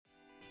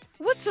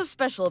What's so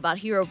special about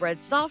Hero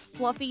Bread's soft,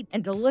 fluffy,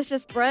 and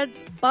delicious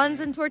breads, buns,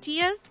 and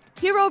tortillas?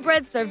 Hero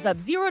Bread serves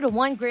up 0 to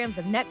 1 grams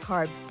of net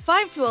carbs,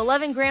 5 to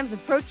 11 grams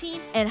of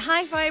protein, and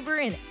high fiber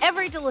in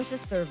every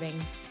delicious serving.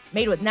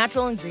 Made with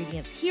natural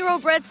ingredients, Hero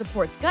Bread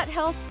supports gut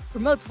health,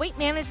 promotes weight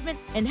management,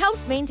 and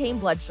helps maintain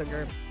blood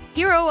sugar.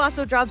 Hero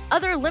also drops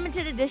other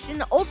limited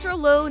edition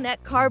ultra-low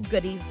net carb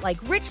goodies like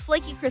rich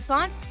flaky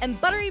croissants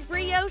and buttery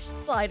brioche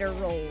slider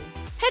rolls.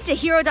 Head to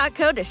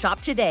hero.co to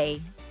shop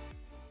today.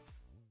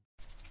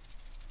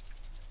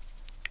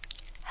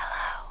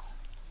 Hello.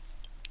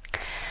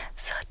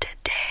 So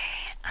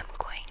today I'm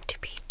going to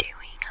be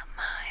doing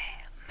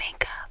my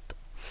makeup.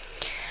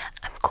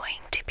 I'm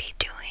going to be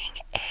doing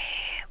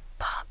a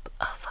pop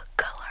of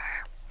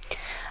color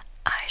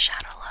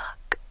eyeshadow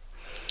look.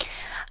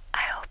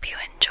 I hope you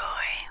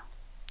enjoy.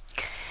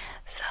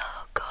 So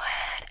go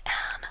ahead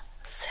and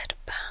sit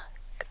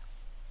back,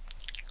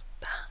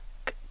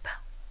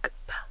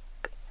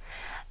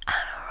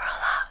 and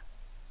relax.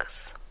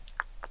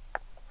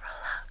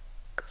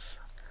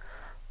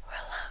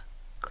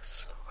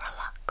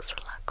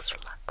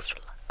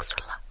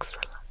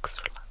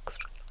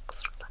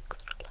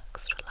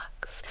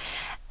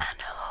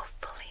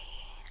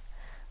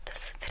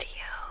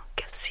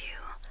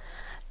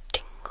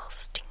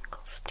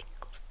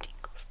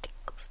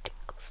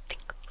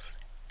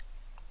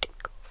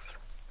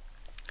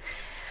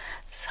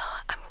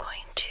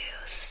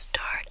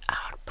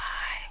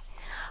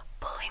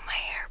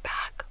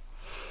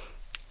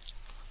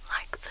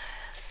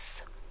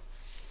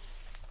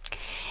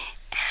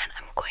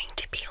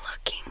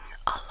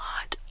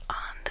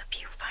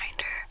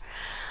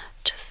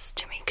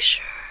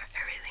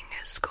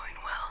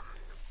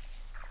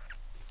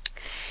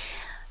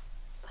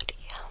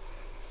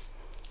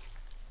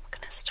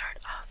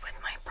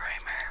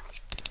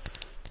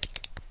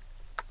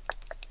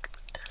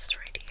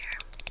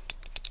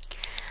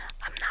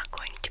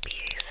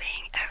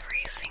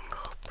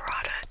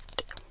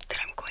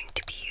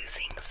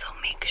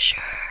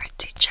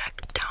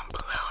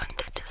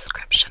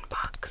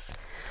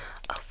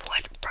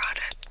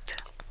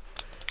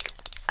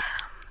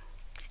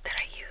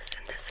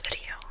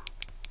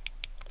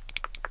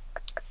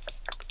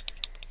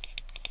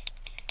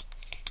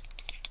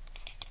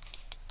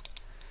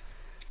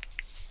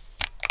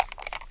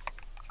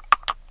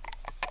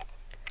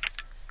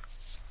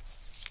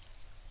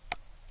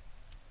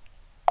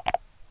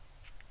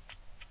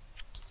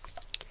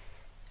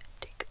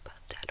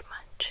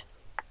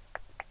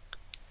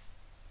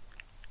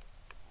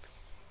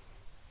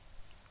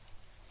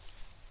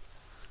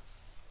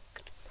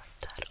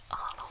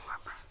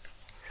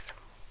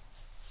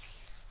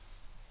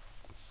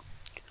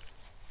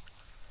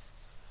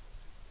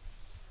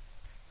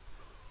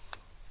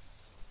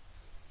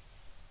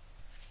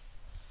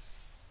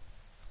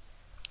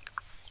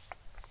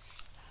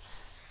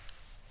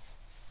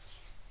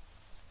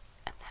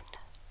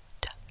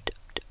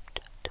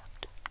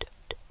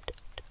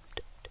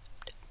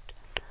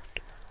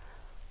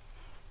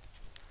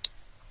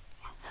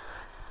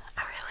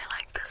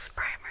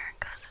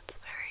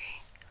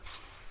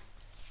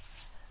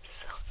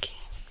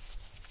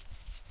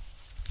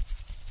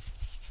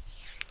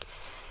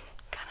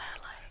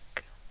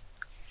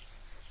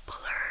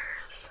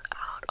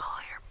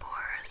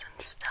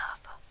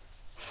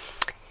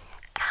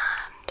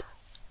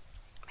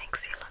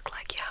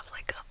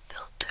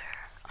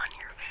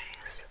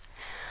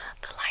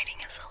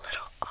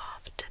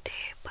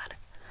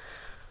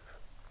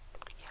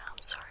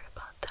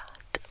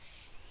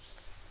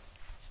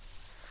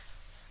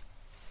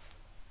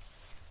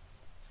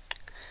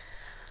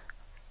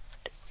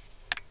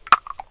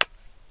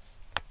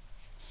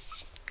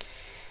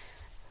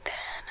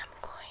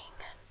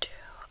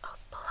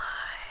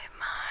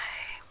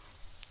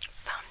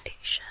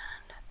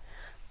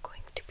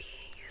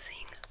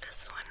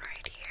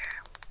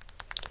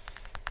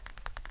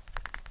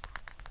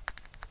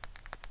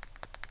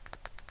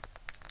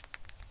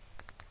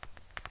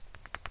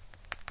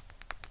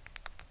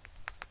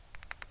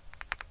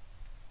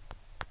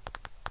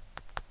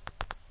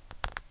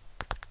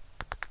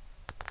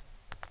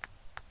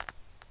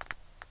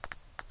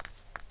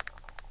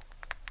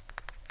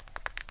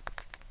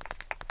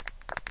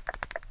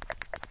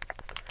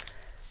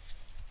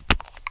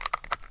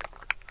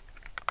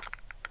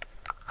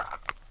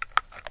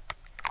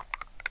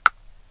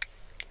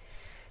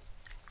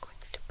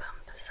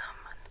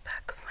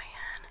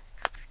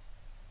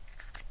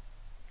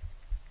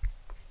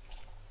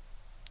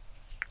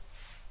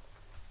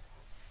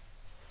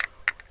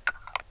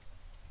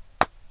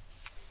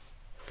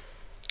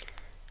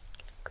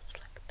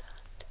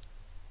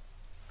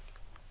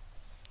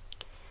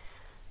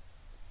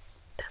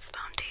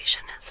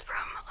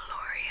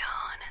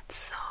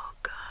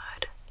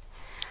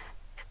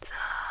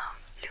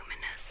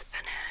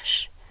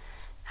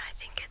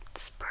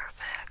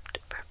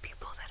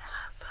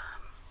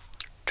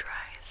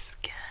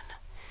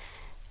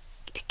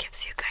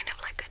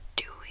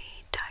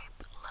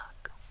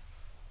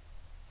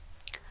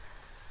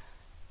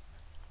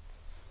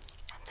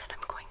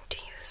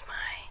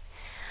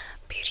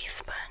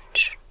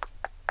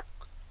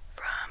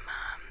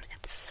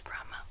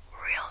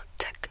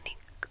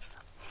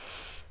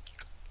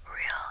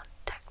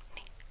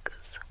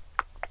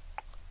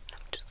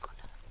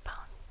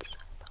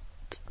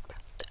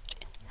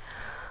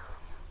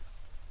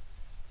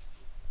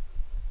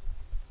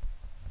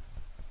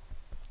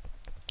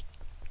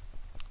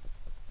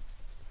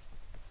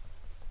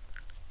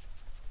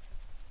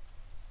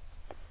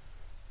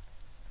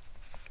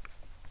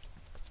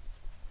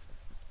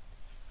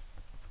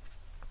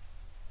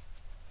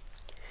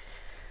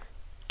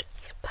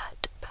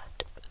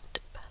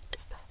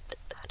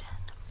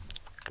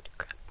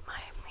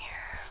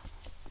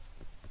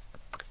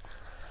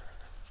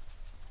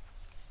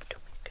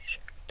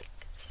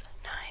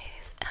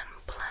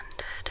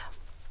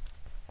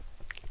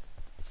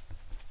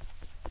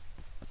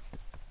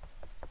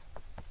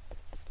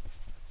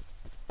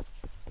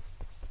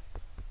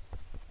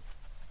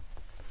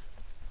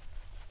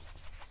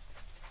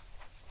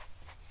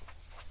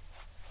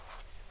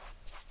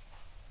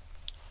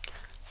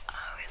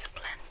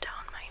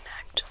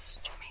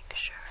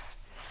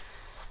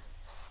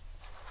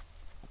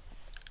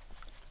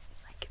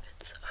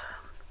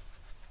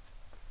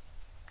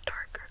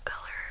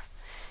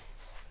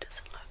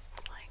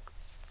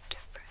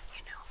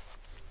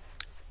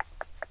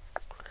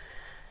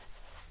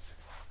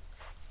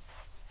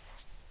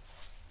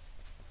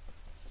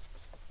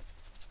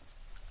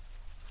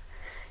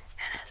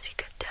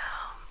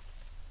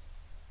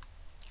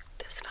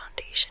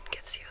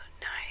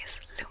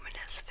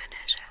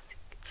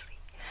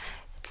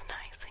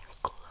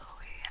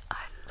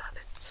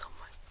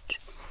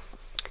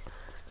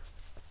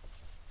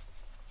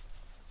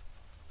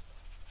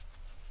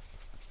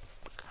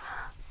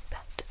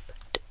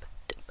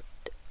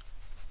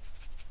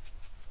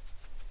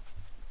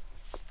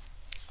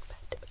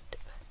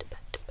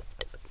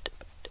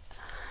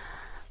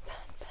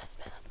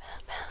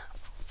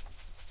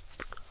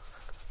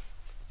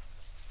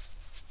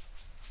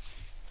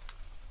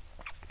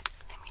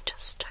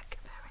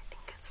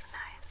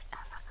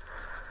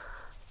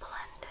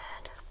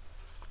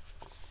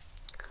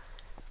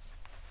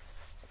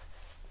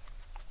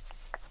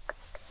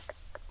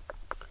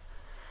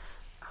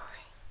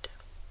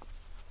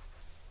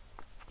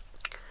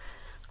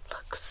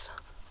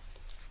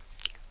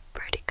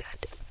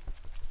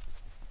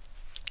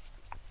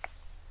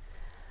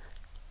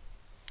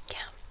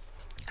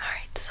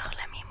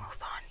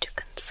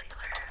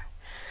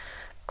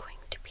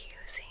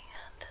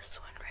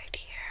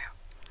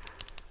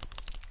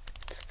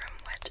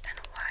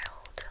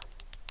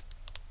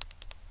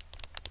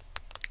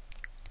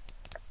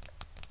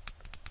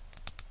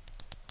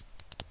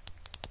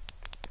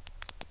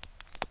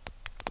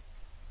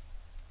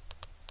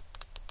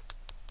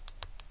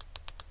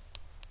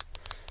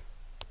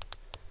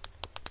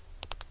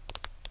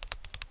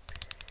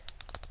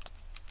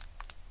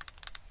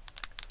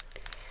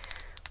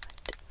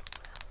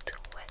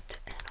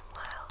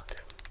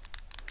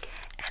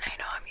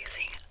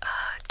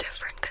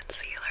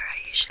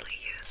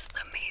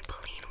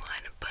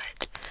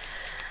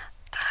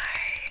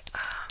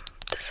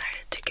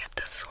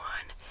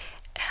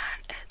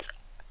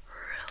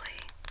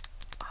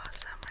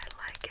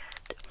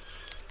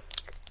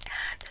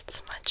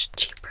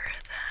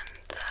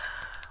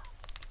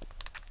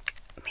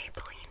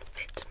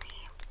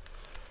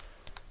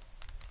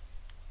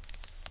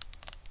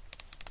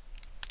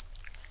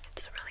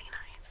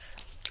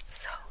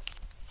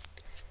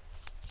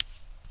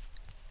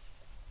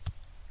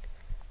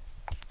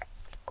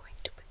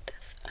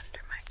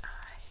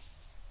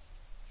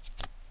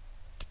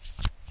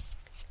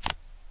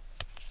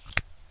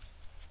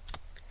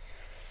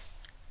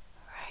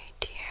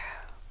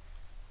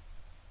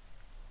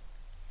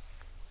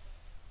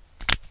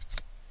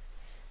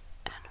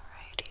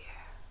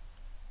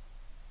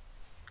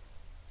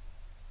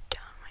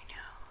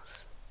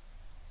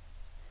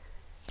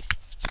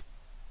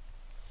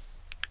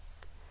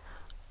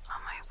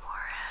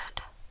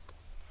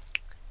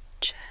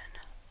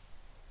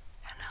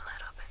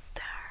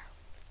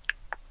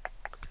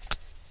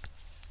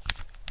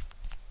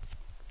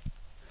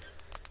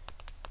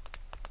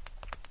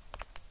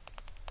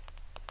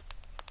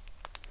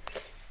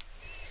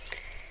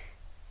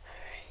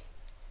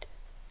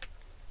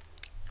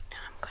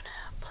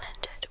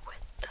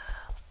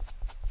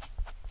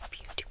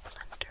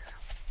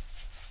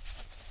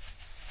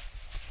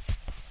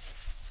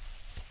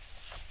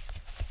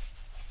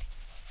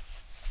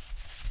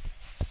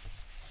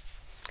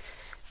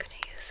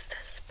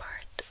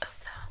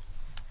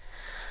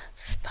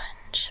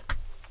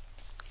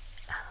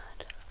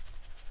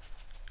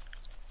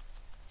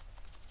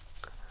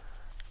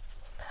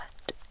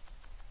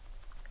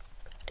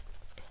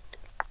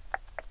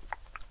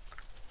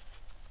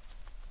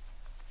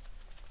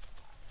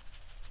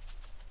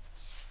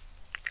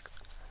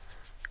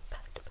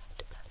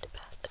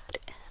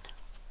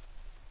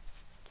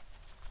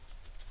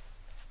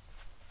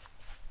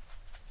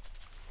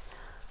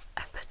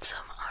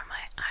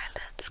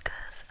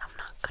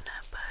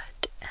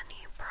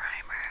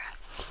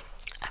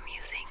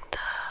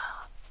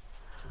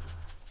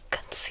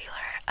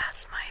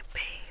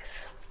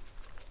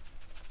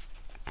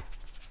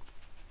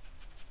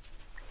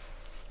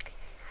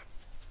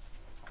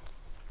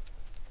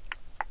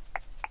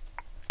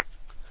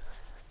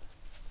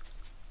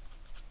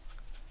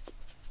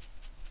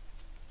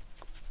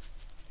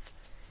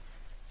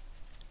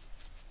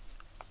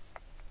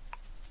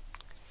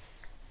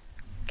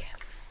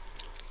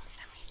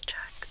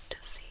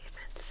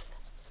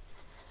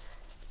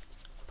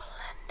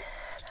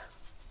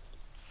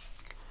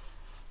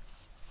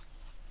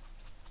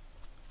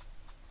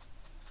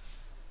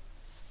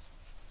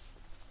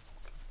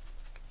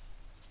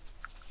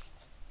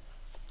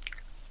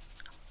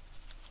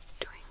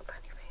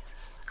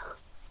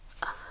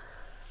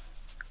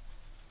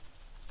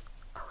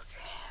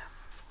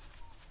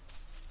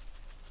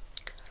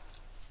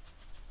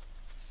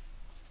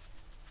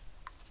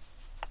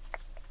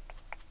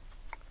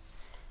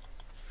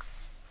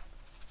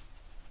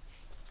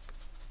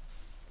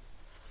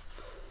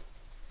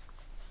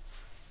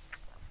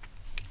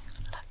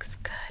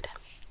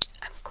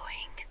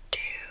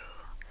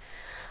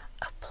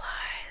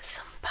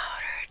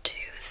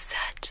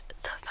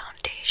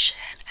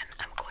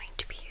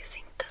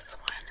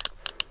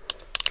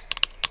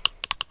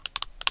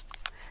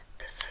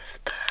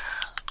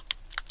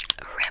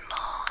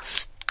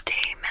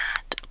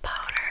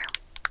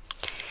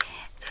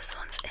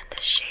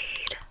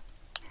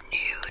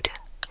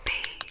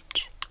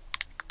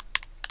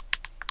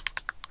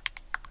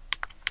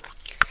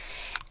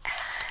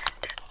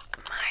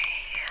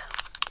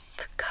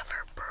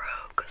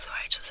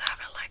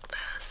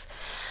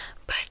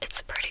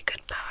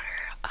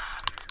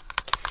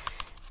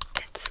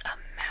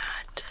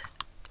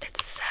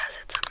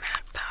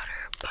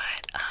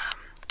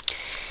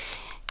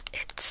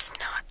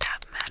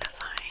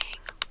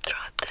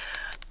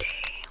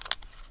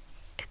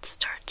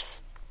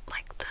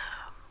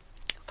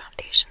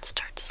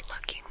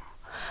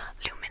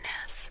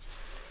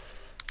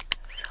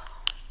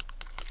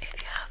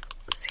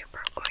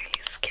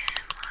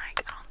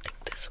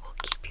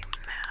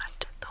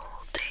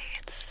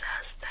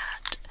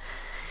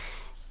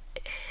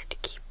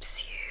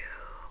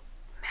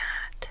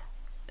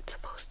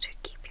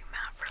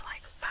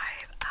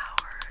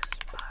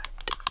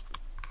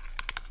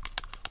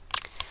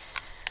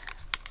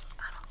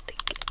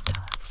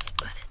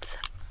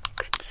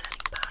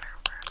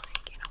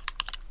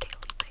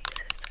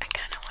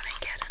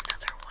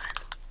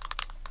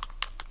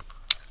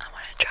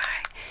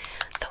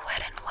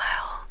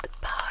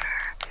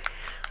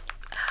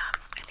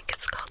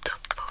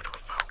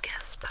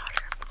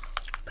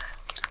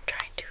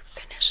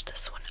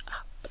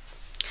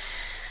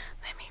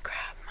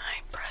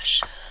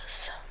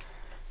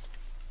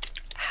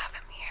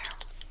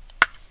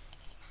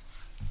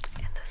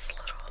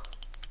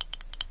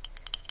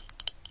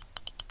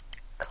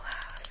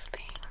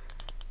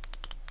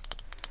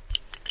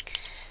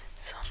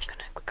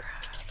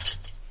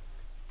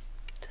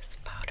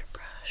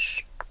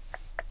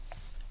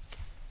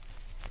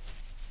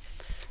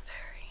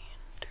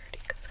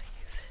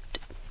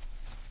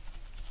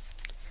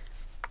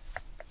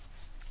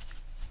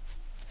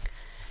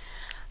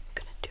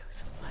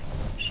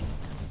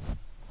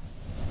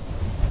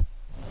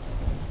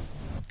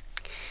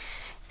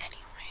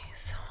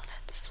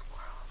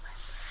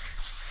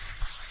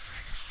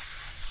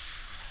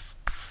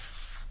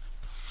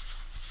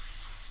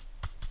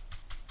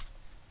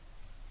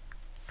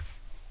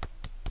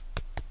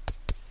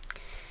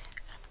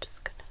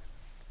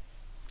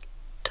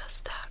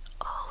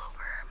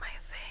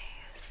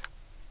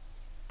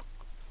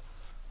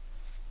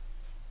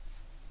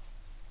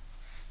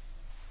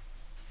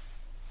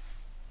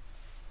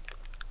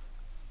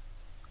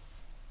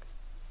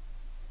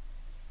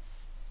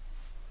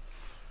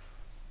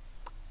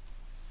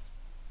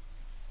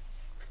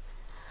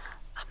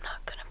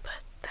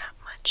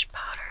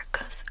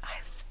 because I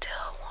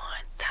still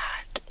want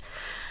that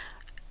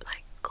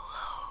like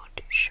glow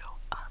to show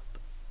up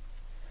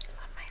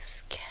on my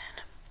skin.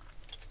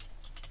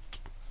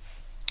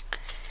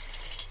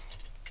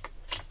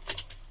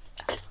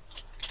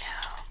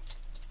 Now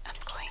I'm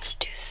going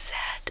to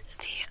set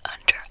the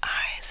under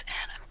eyes,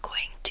 and I'm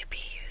going to be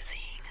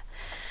using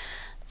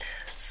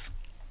this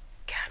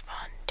Kat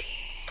Von D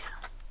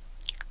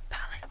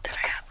palette that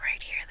I have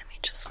right here. Let me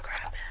just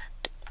grab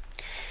it.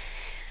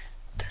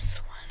 This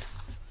one.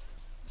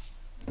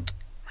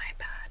 My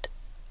bad.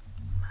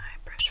 My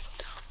brush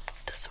fell down.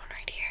 This one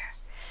right here.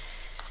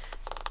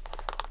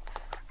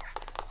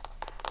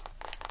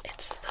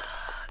 It's the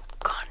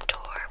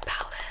contour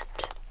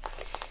palette.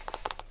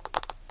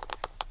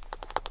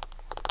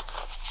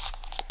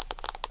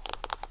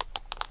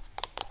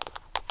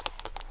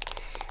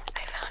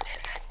 I found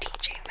it at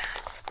TJ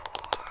Maxx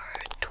for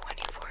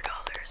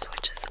 $24,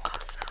 which is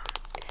awesome.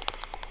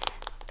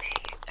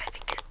 I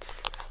think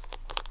it's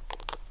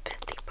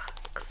 $50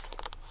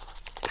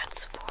 at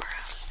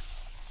Sephora.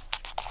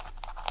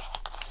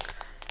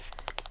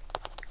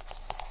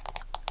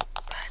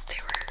 But they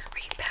were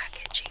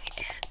repackaging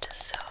it,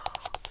 so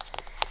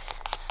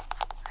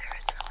they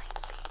were selling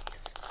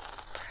these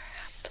for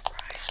half the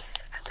price.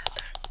 I thought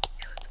that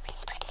it was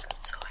amazing,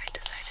 so I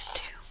decided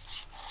to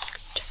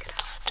check it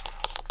out.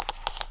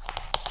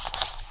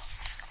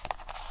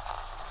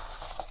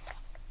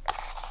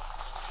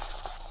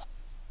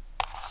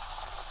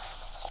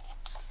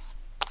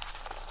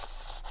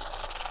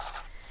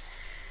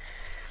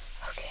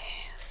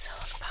 Okay, so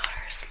the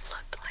powders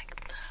look like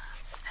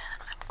this,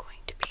 and I'm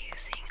going to be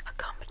using a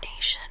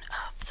combination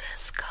of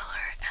this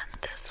color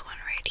and this one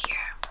right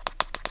here.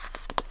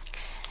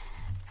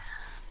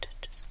 And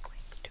just going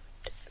to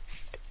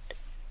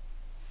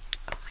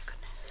oh my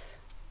goodness.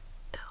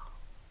 Ew.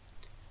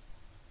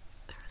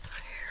 There's a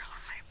hair on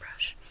my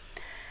brush.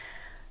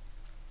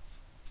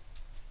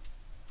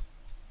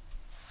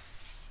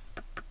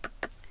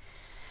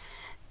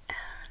 And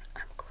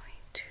I'm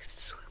going to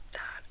swoop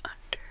that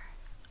under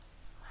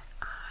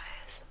my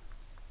eyes.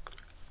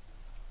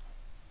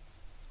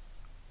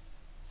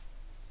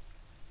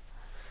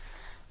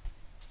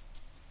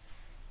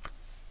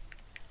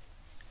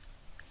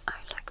 I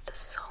like this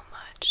so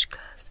much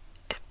because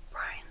it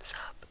brightens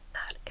up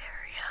that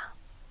area.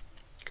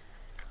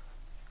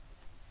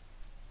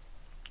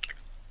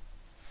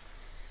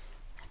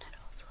 And it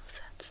also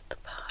sets the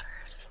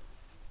powders.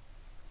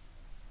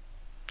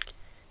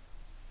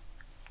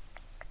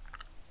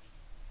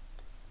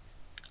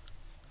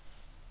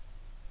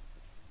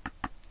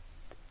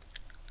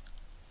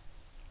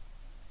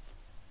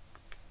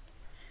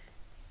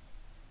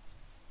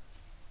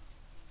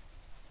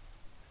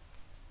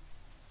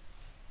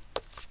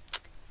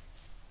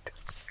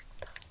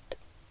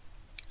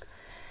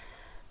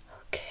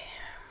 Okay.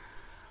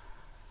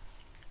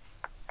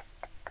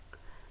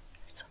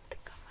 There's something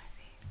on my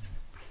face.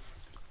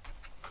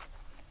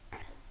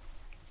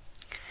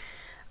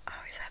 I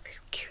always have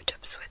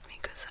Q-tips with me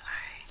because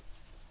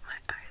my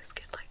eyes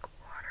get like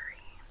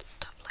watery and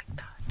stuff like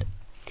that.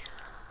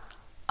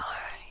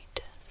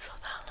 Alright, so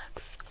that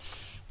looks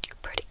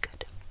pretty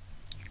good.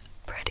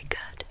 Pretty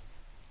good.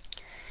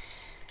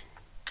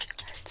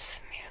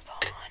 Let's move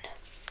on.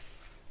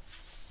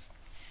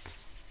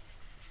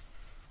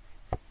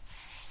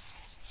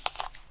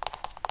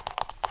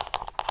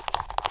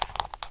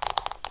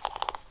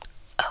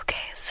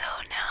 Okay, so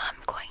now I'm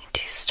going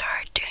to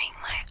start doing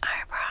my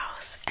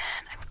eyebrows,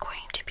 and I'm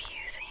going to be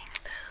using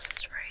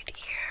this right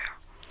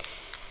here.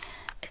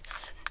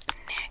 It's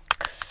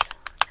NYX.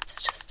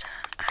 It's just an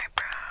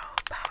eyebrow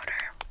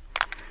powder.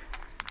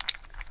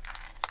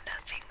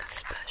 Nothing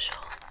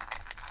special.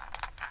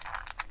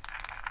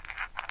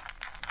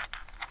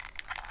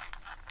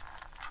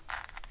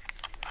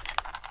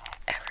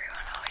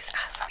 Everyone always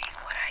asks me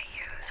what I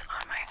use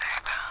on my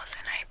eyebrows,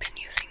 and I've been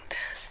using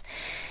this.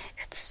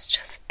 It's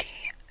just the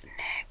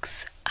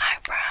NYX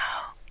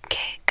eyebrow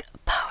cake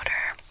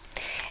powder,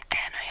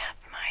 and I have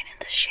mine in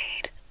the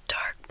shade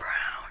dark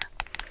brown.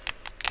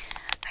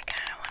 I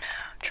kind of want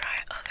to try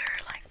other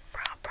like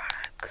brow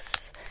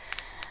products.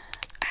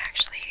 I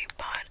actually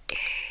bought a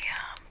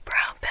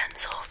brow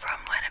pencil from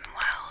Wet n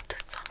Wild,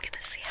 so I'm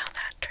gonna see how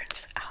that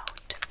turns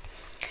out.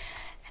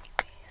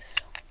 Anyways,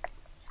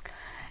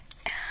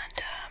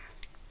 and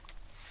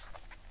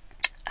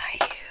I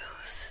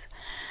use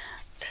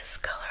this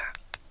color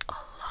a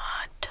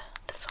lot.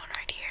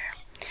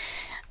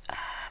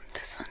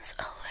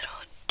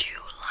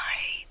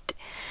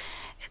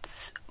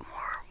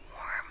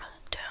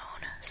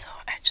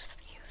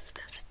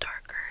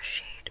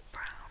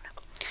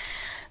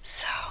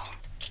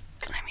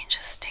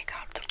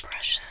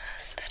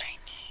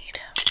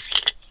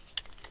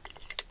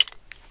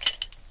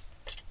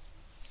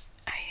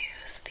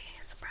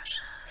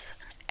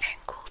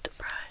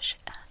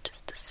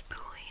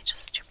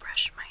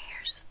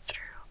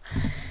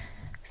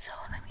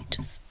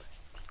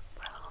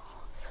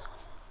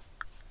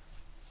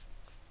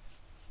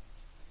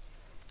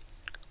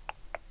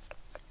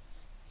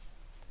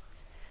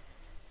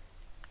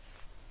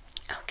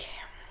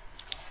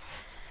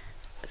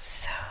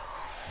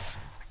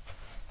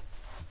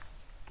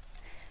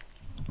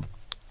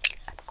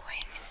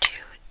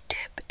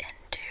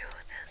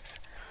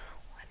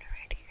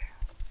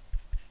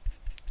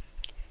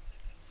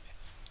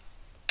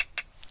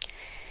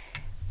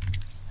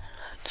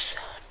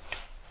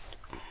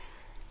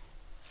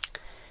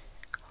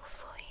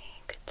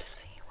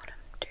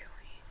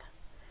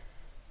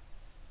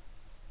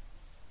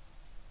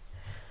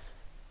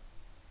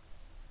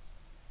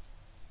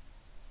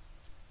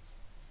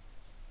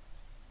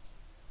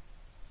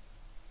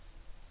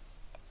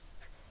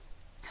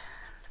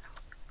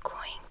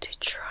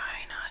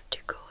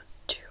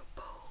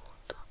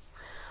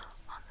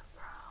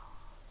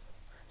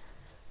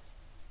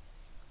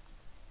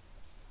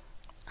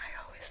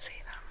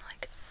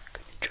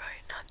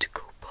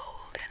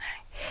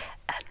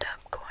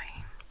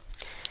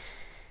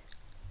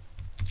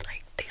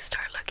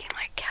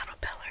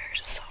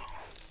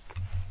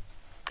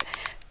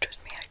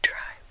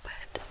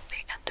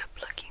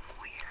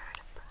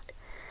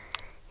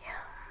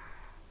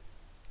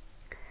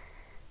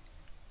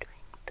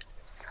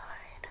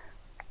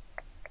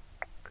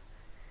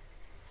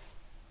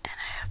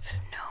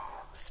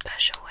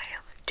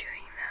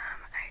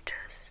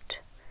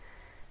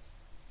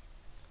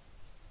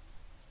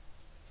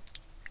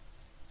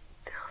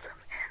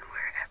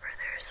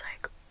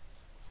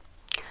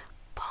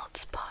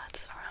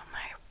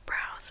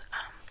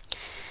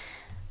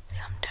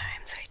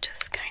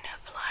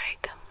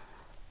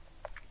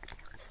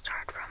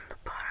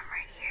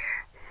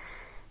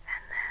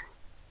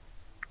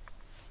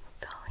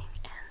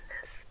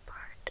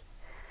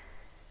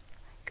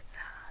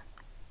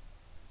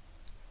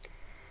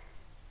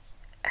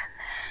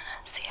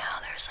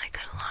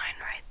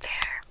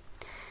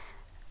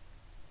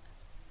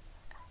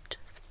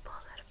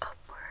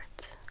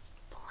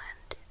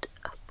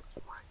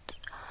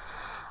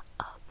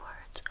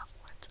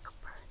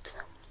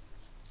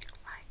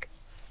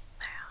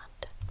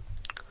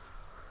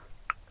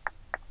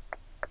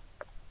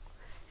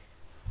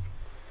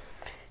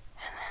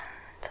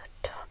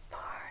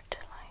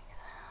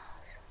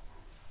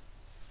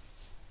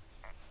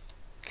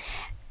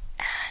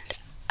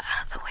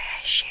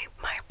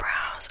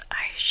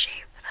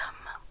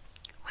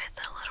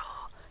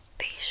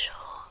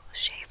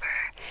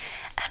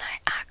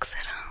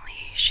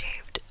 accidentally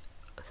shaved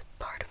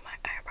part of my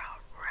eyebrow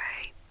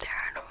right there.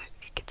 I don't know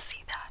if you can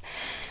see that.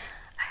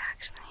 I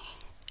accidentally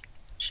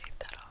shaved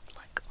that off.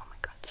 Like, oh my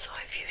god. So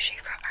if you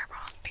shave your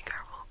eyebrows, be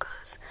careful,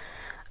 because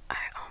I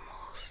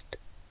almost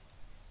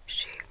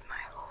shaved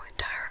my whole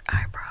entire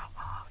eyebrow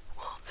off.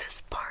 Well,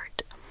 this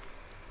part.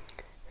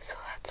 So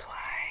that's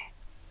why,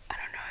 I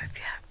don't know if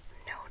you have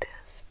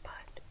noticed,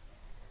 but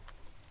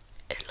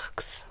it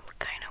looks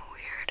kind of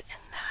weird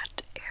in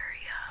that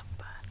area,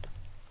 but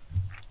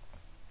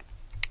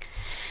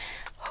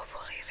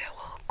hopefully they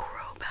will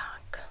grow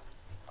back.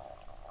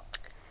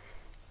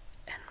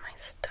 And my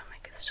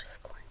stomach is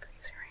just going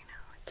crazy right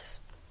now.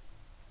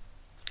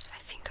 I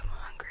think I'm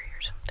hungry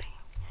or something.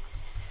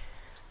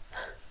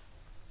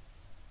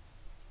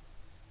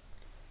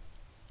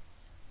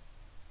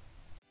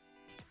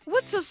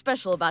 What's so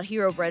special about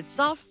Hero Bread's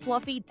soft,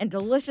 fluffy, and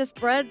delicious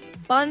breads,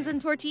 buns,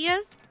 and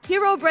tortillas?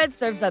 Hero Bread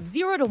serves up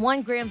 0 to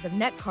 1 grams of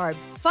net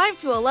carbs, 5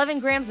 to 11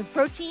 grams of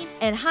protein,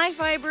 and high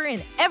fiber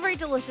in every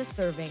delicious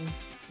serving.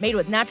 Made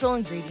with natural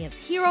ingredients,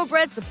 Hero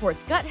Bread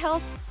supports gut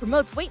health,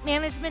 promotes weight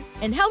management,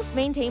 and helps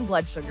maintain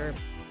blood sugar.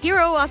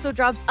 Hero also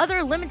drops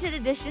other limited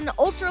edition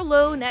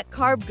ultra-low net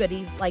carb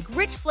goodies like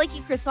rich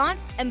flaky croissants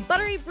and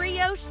buttery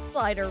brioche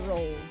slider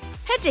rolls.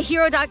 Head to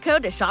hero.co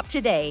to shop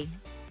today.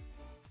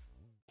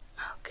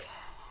 Okay.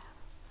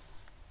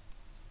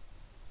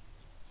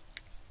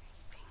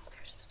 I think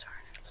they're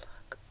starting to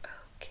look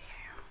okay.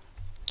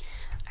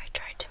 I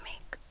tried to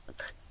make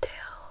the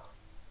tail,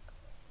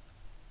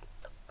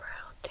 the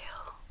brow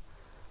tail,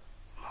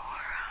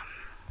 more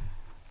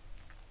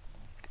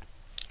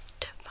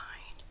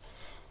defined.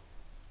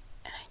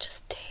 And I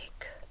just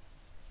take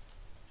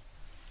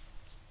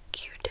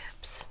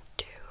Q-tips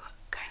to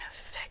kind of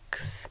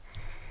fix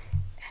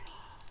any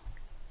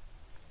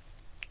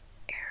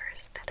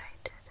errors that I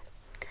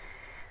did.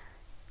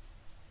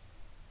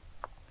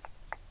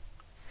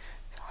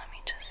 So let me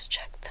just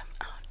check them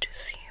out to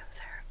see if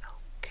they're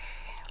okay.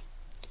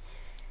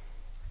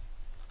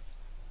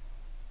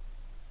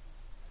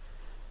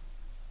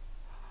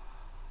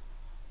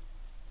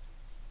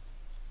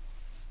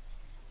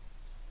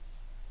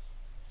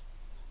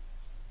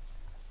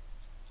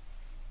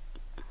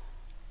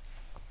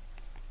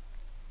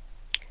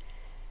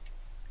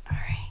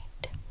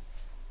 Alright.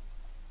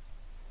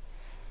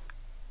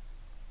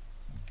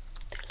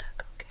 They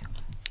look okay. I'm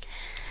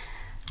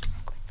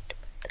going to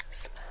put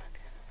this back.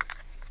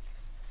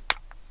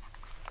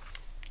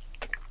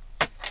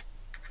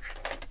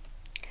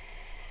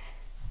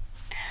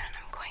 And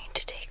I'm going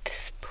to take the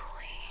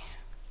spoolie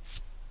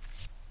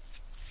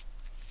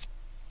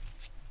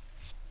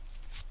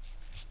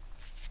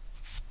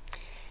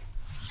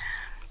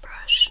and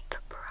brush the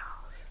brows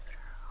through.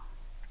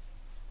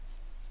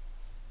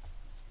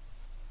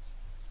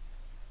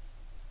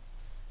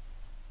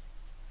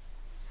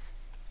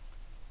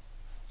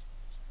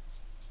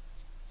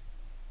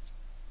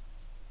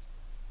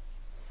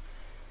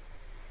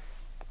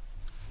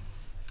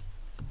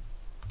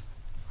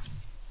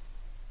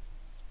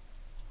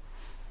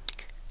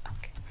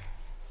 Okay.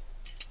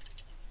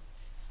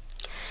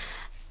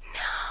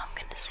 Now I'm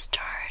gonna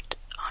start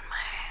on my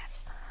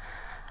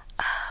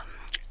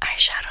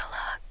eyeshadow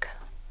look.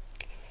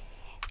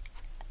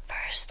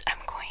 First, I'm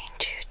going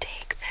to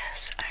take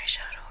this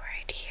eyeshadow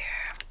right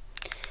here.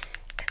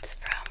 It's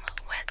from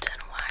Wet n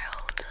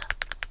Wild,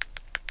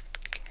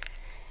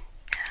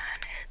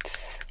 and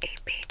it's a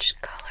beige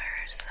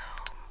color, so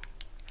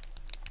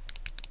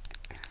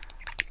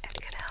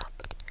it could help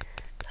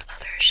the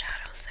other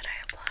shadows that I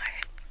apply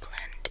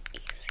blend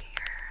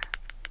easier.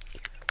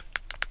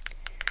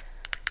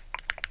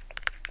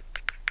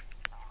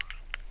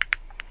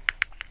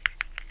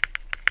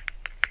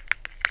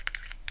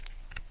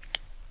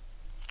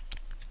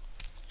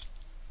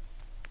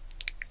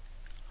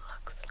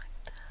 Looks like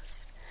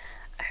this.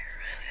 I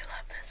really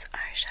love this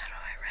eyeshadow.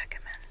 I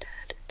recommend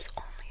it. It's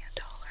only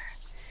 $1.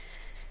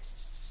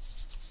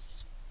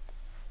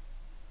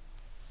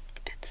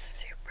 It's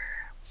super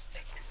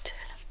pigmented.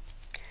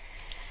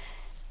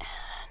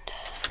 And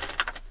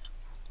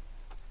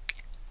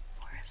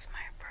where's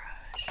my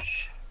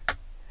brush? I'm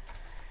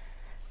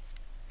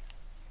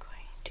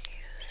going to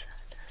use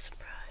this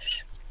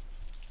brush.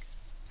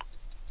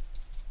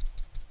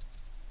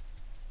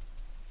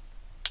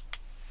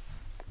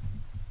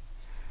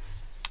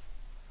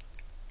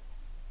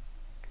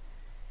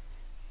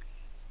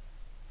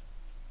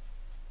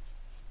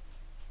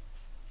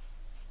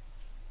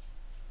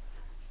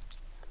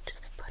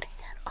 Just putting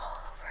it all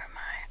over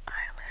my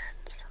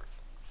eyelids.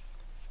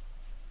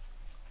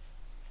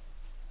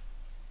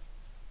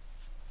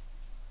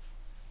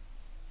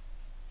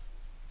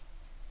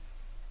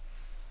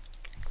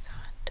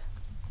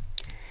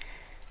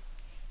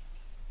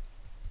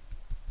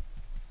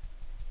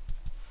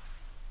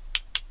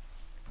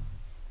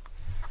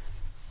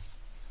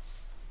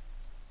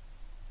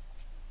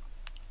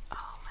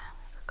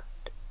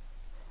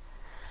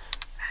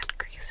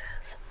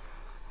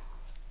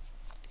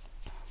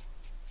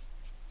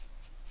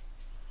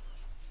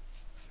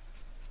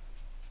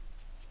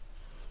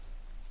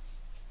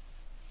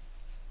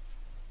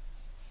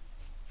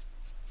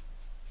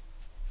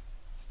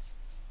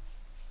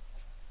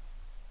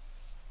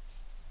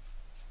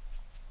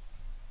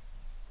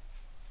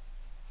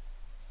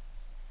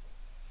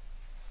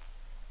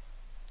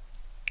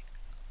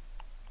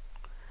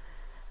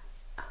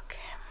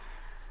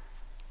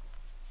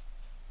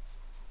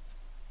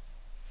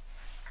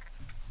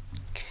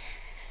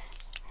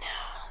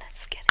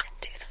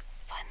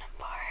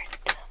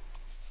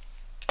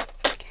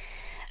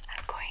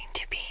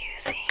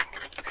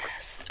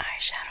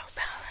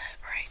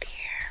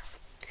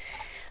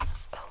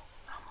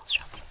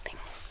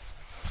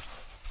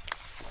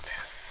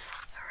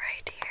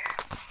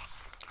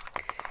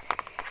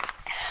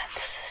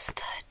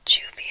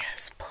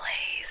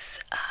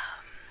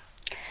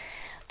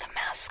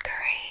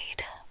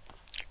 Masquerade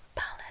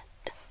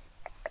palette.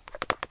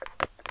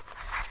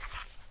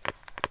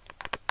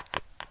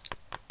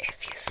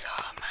 If you saw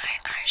my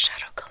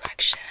eyeshadow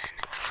collection,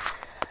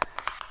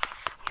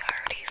 you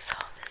already saw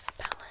this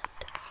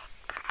palette.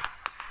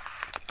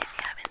 If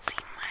you haven't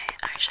seen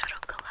my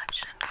eyeshadow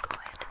collection, go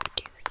ahead and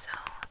do so.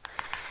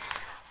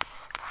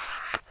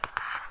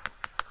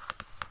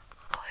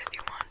 Oh, if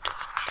you want.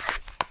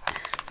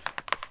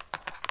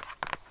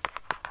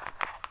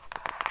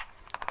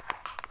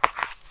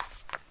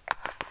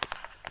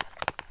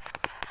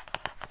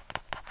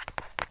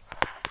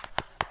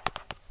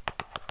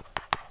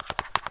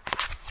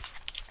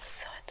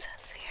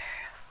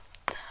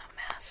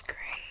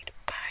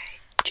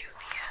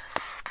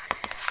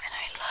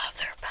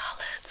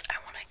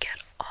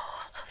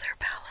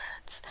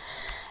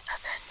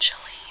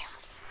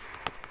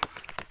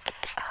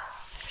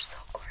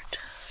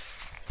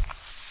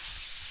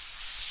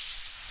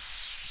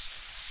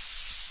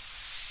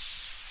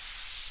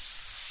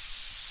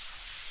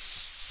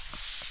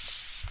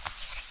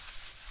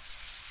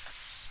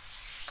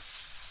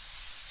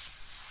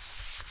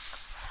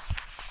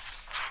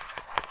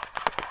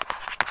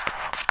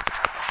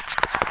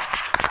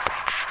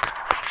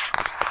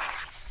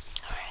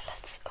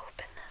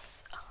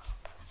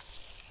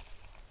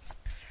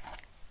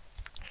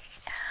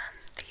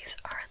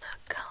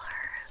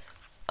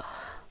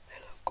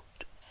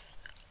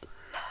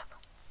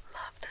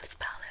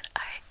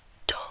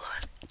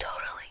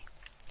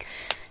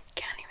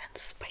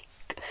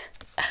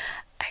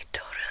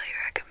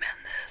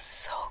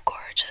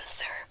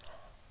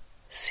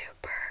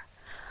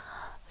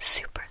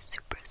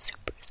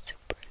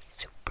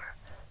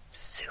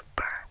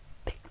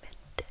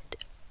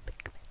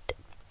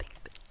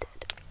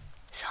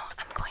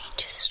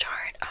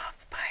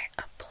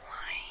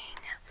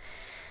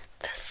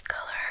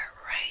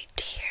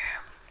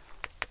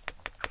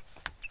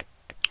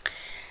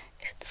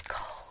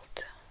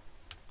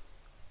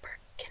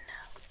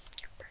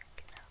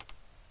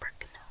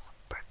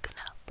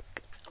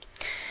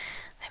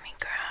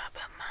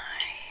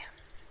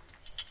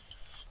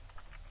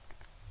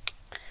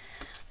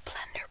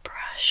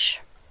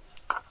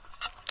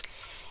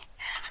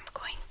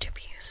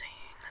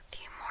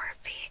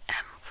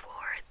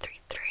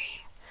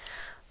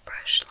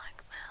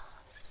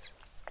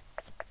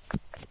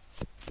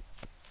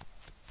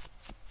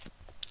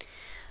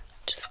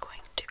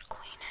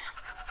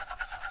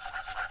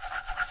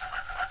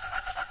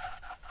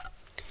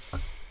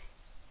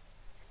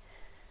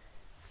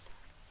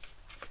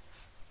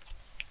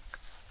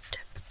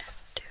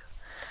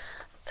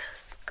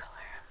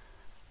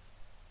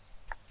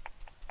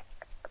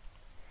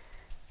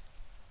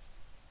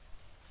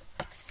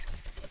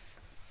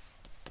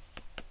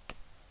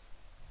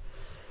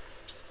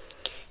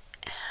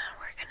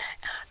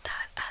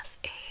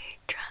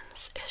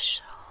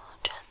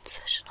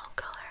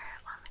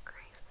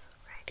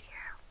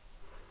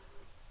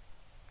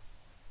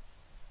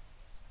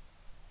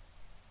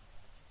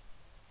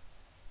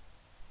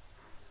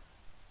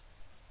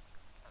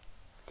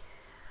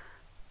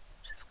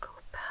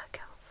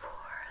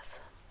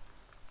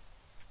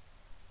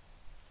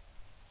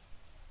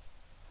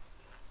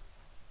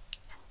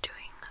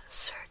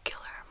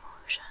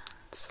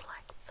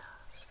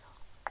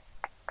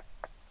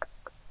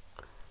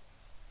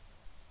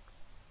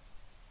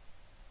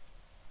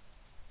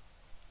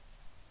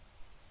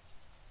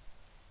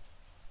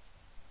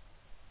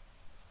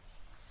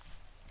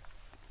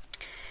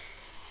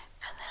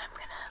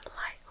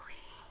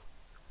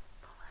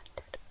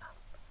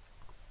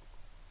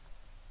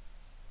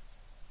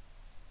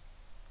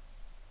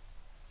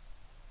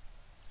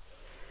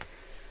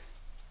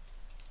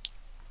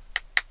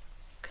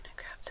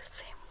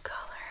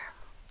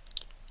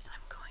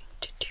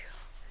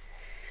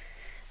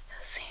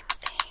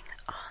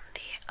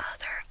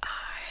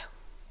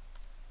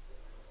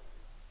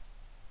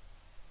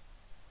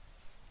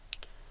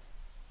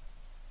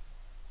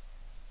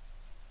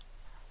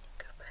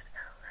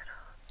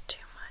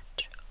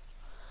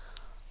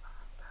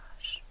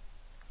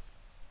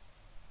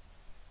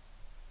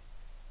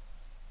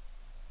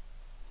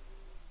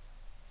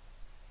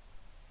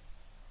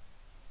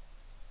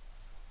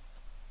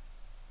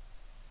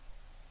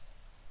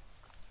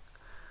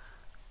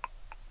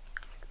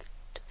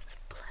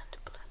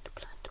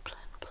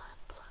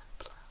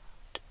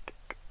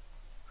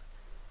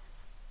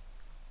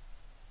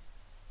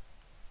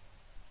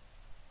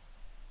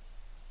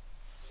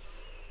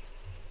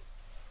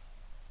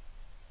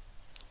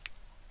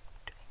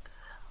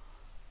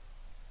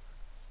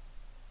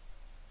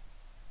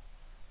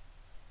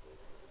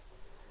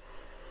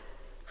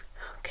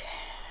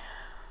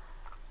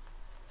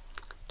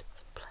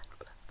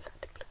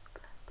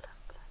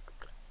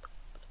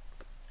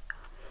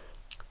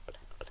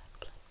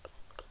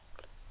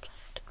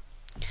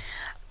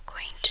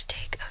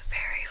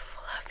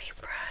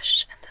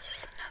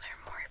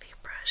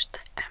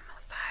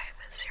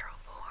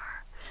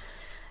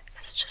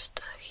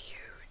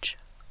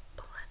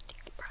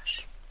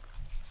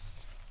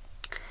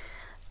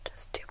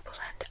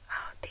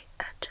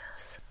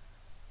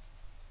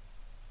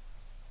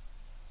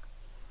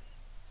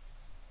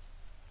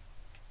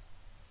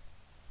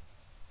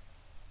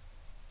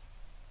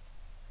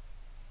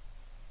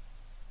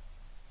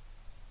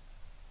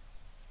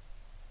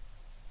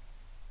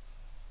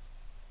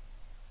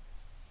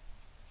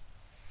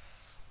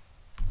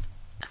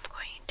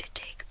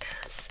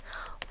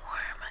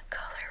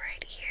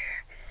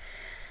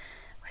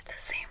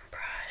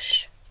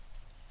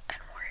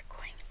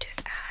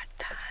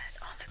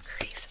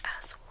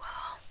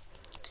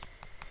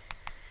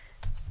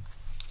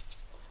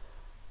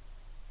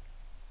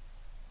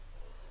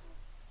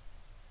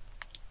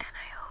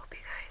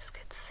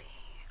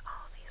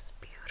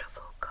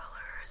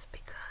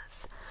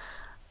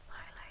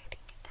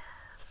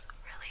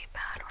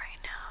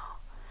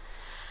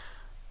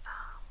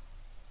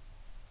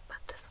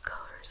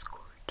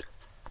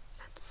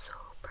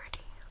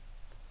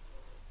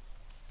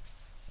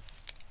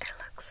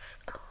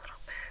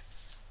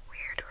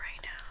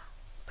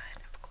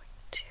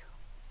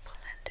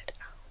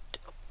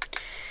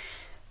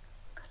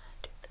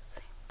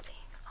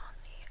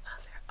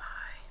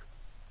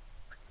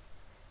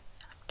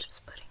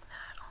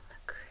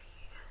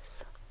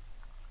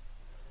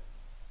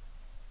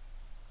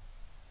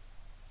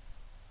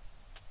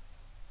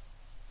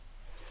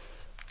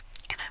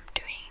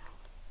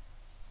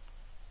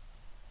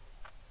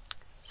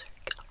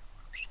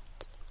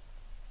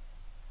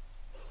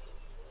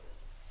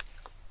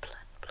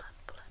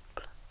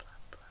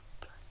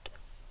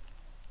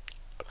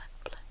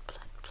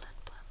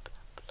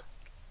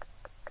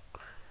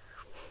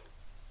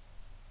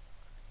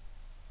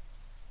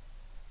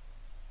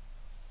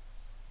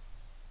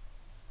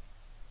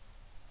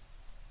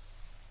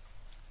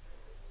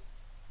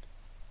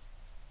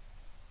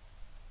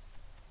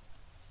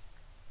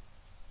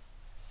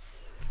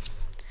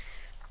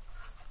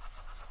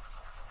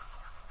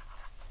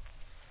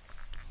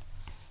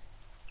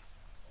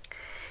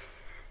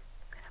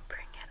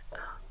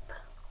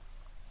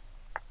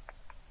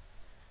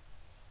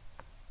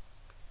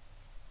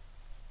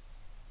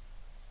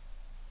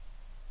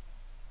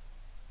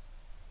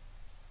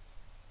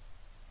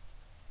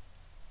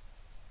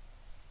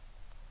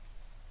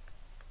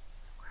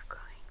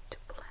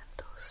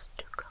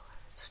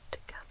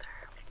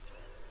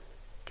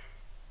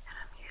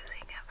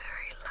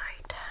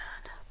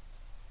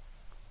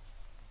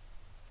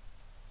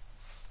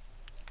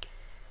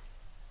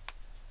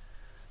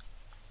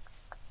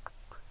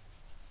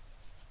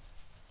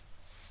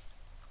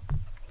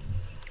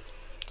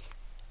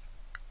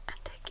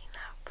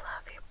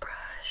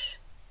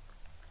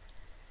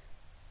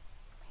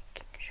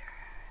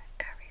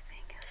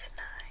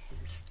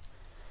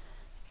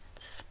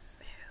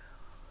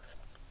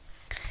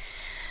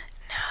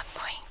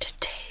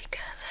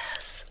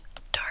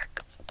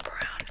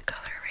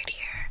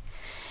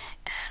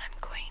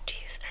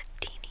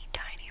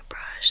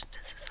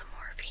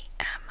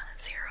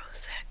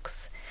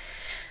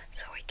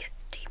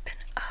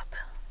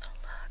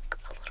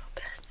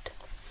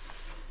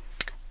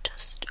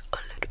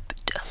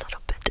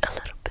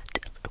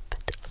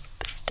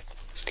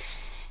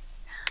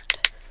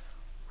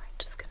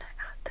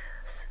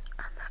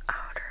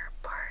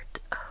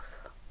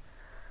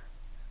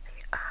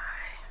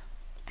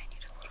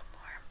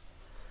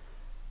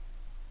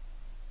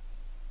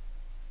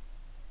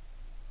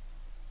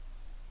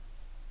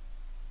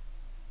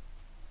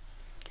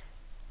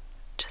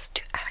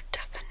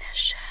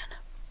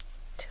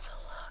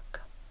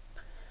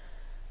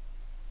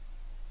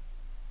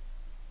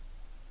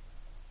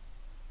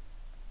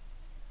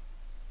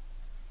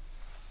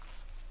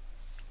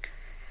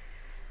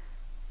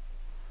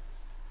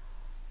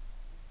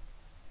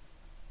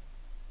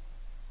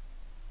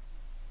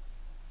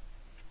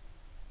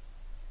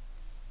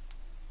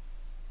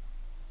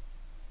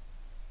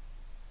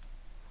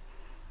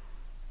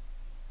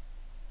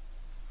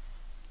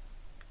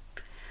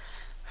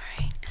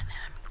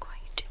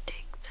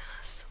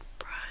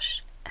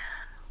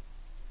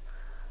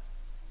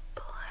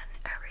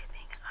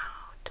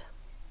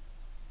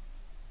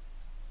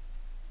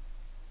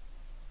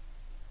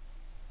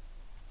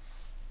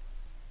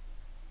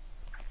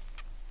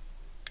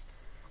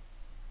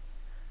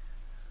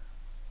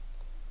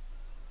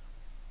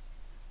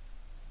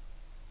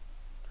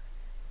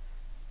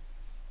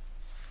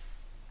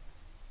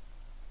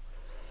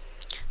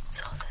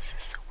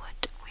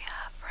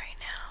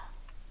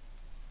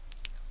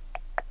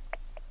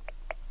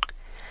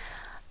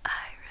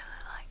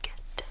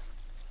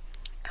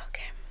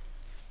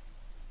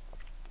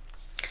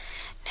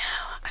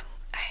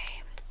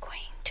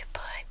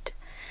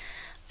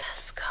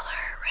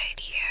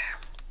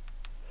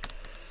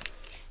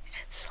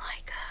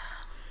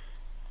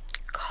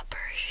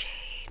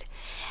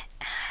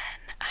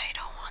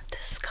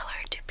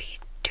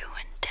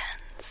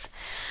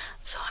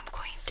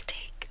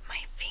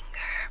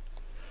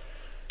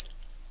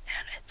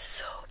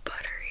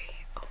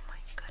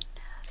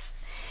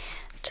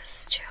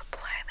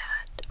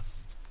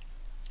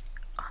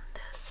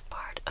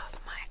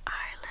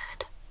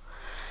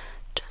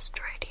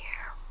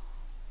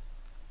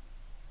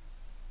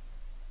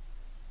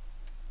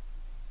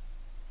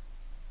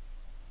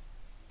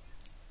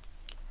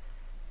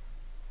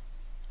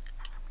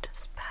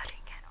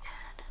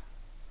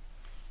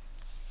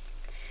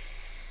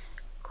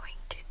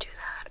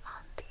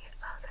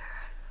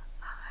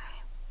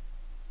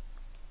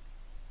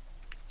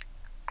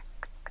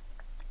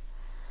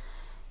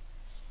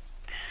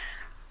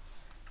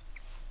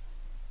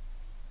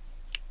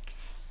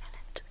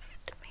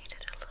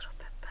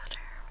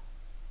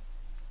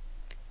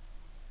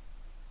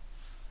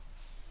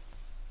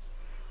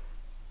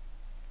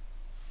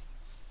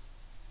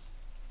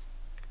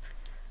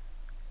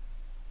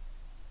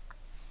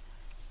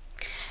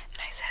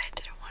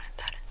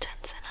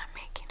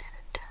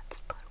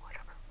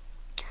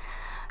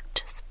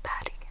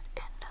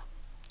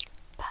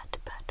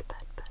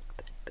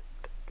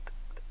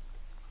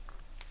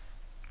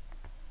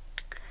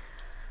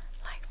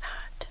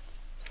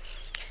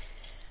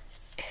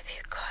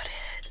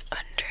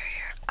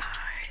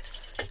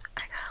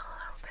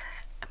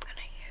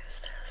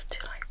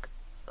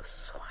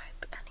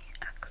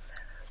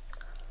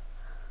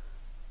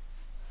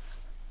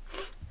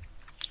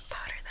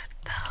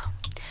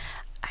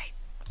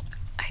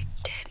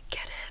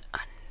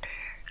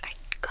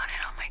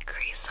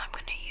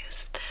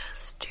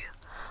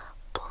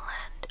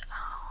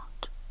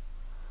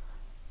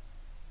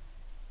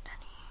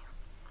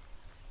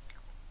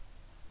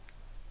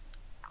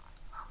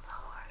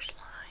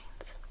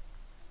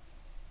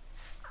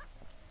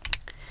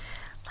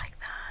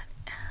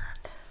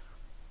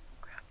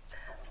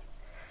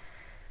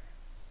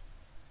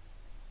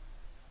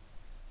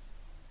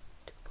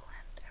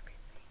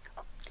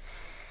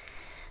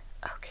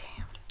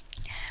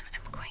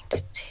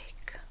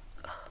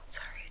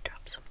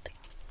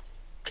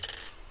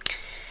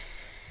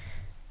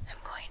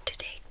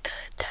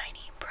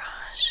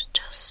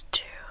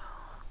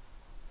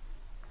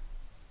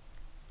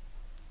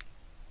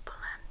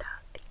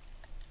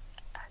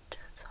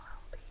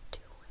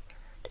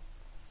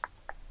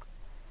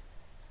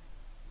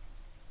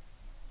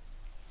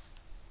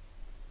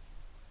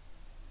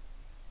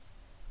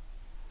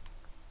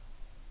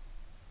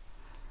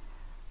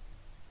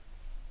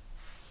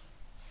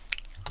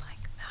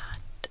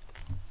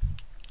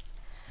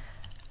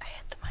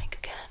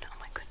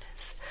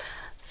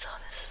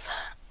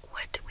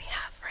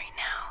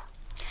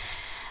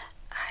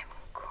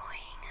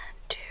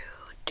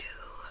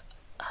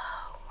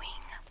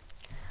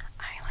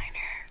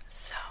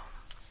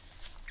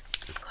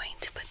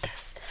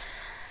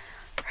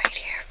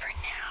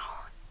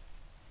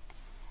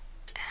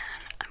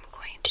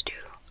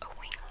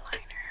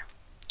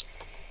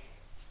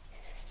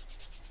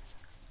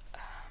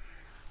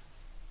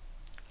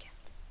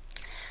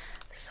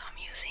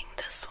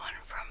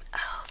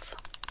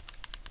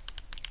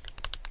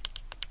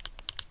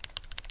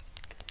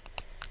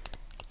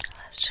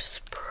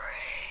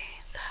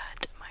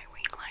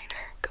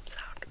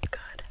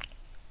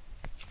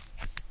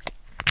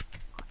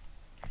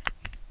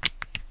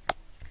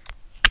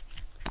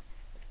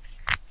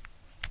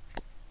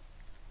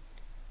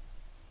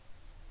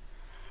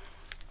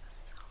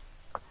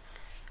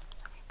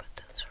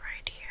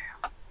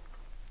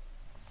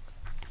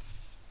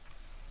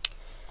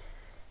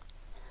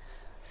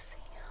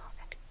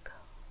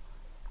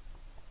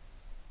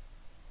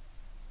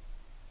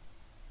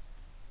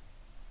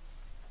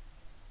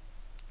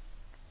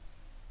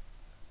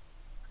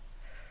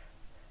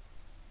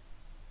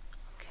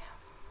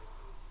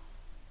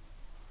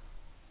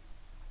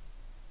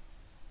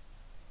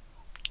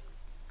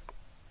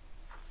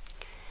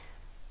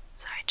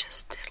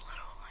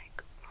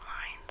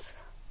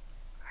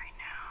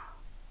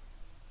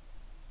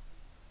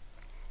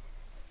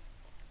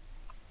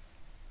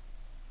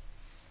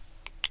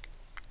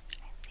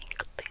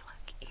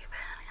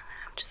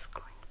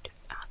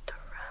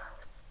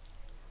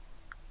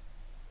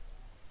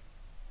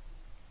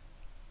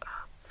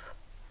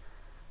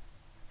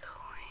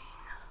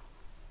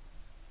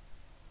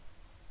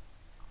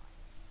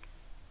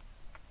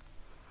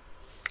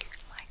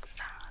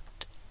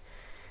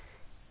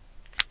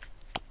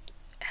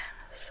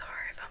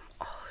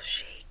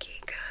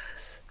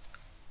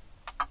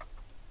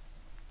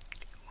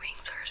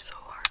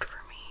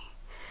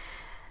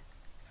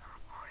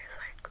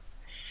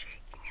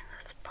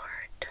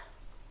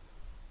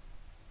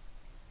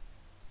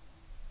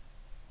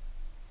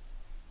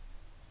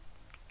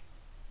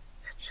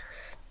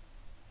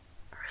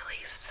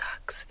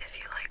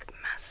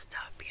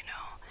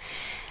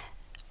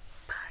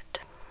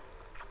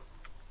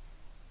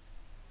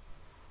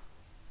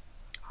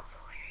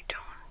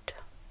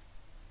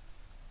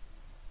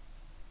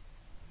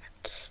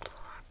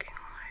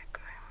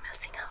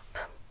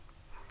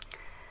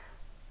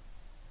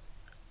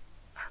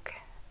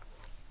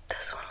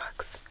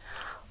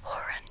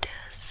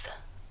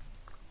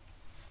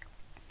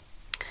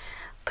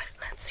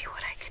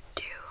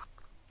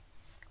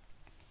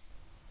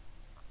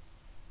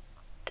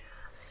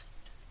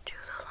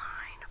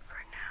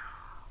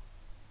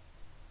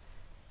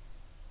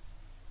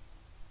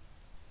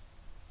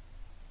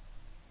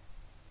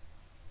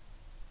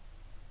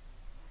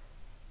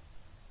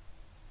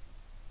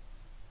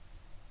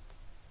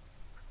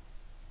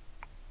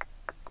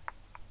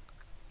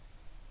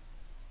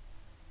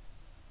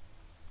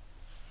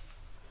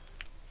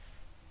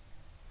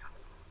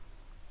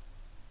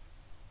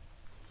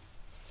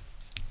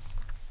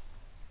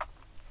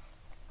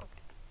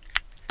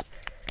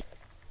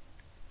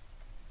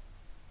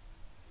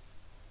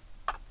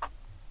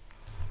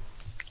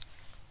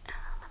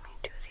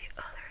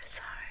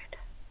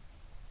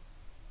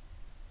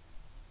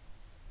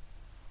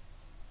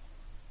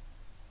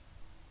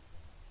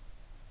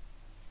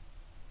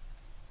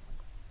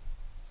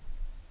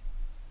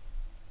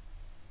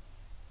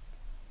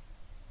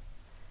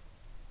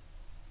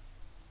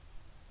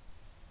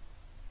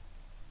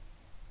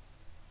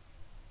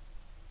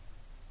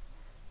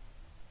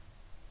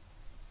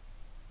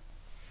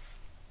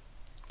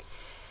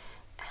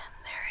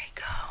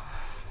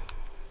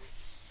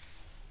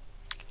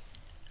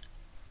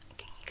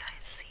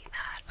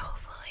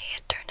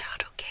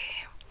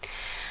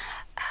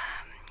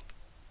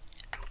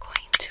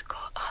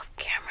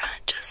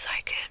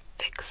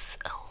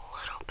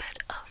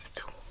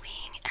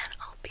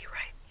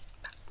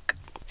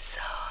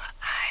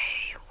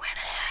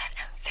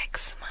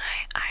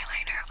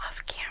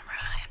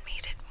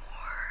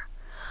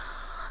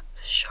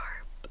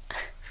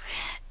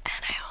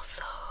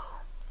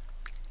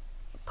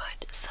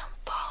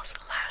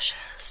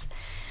 this,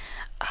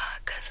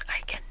 because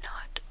I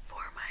cannot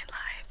for my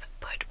life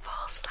put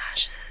false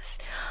lashes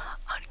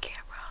on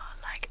camera.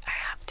 Like, I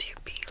have to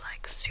be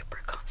like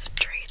super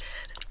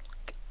concentrated,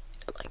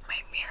 like my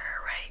mirror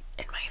right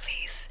in my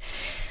face.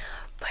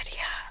 But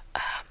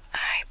yeah,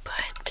 I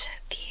put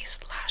these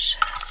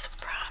lashes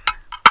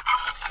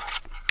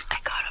I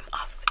got them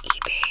off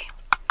eBay,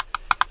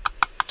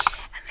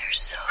 and they're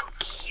so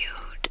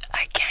cute.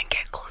 I can't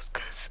get close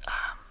because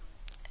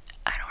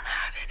I don't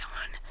have it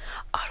on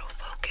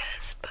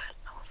autofocus, but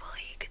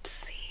hopefully you could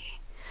see.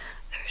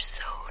 They're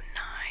so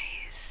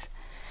nice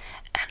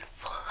and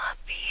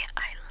fluffy.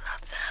 I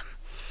love them.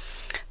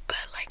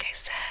 But like I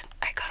said,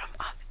 I got them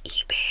off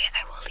eBay.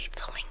 I will leave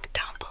the link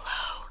down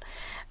below.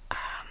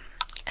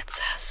 It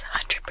says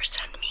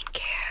 100% mean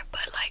care,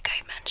 but like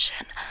I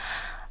mentioned,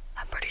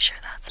 I'm pretty sure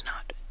that's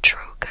not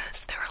true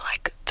because they were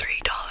like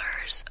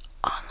 $3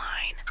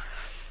 online.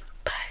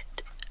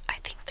 But I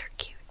think they're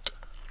cute.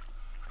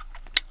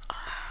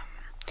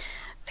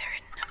 They're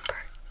in number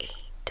 8,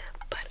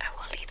 but I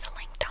will leave the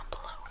link down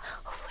below.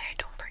 Hopefully I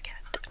don't forget.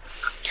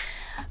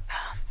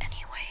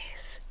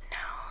 Anyways,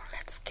 now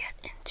let's get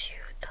into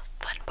the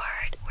fun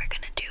part. We're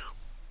gonna do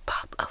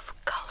pop of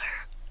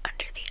color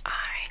under the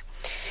eye.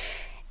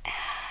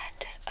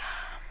 And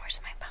where's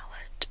my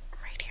palette?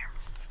 Right here.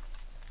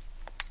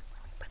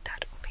 Let me put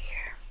that over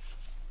here.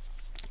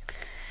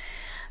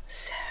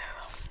 So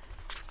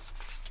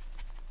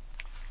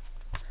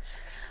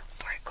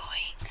we're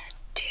going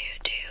to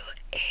do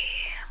a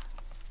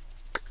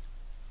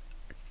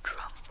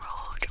drum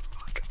roll.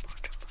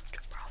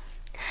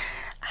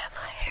 I have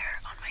a hair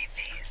on my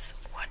face.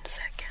 1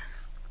 second.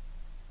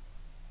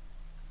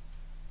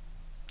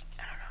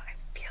 I don't know, I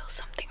feel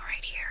something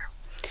right here.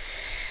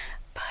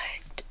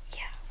 But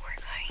yeah, we're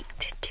going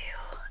to do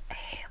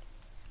a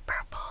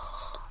purple.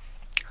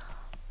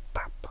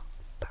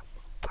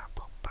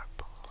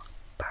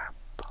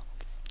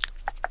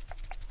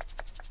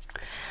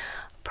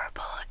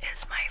 Purple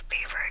is my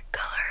favorite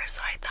color,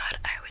 so I thought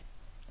I would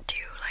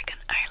do like an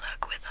eye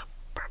look with a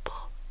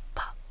purple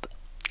pop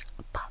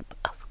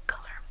of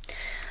color.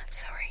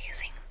 So we're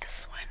using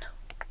this one.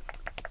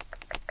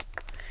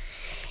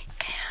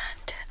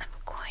 And I'm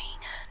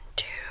going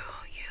to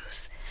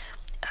use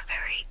a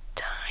very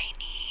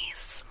tiny,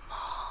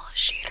 small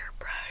shader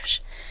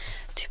brush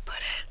to put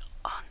it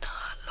on the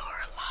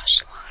lower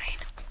lash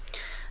line.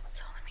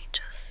 So let me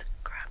just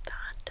grab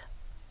that.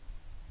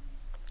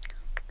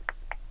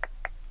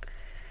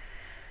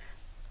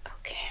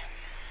 Okay.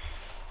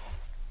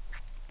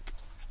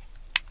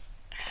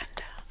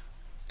 And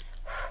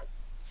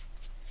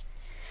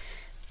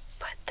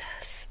put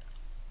this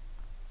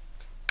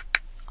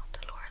on the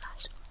lower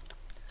lash line.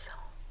 So,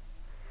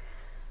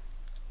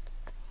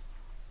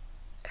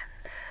 and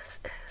this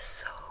is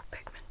so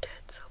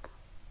pigmented, so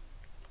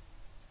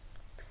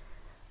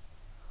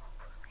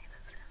hopefully it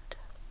doesn't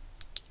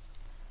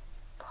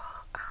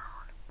fall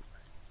out.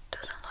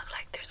 Doesn't look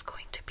like there's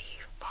going to be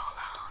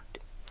fallout.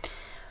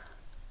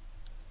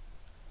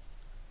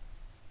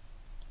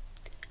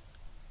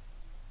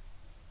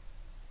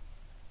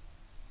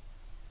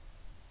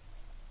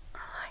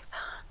 Like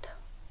that.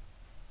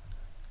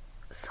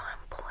 So I'm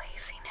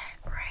placing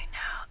it right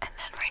now, and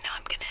then right now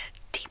I'm gonna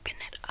deepen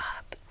it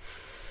up.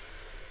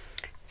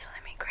 So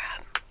let me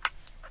grab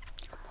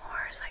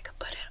more so I can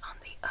put it on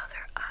the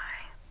other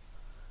eye.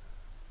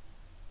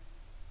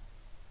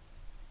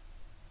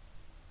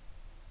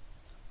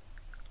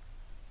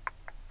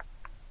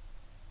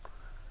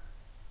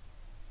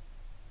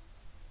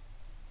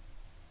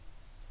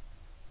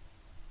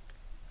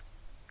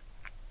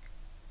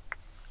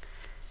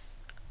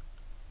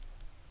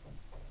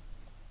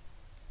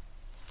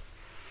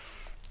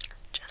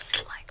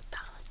 Just like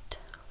that.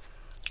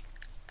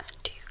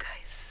 And do you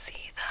guys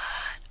see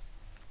that?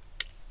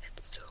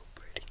 It's so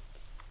pretty.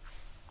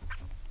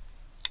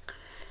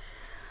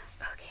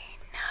 Okay,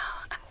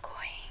 now I'm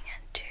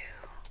going to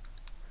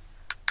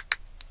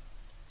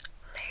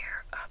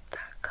layer up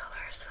that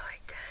color so I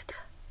could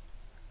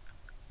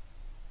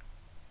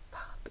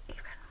pop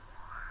even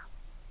more.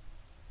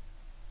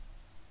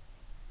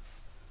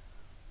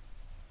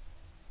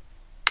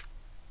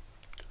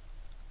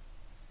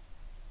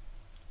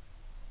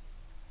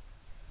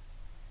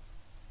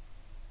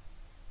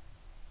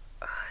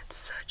 It's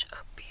such a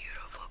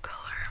beautiful color.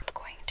 I'm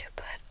going to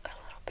put a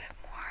little bit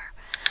more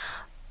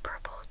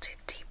purple to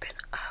deepen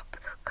up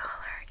the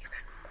color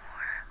even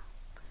more.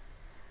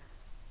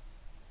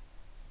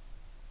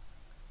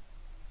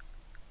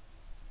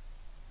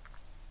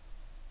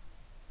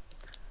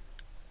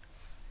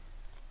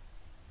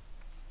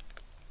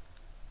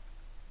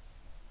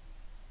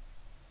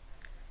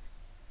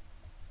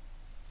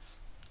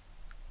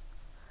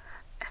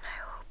 And I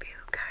hope you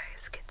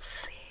guys can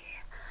see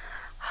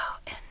how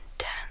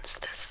intense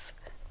this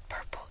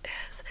purple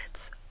is.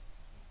 It's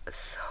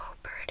so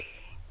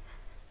pretty.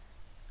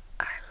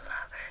 I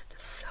love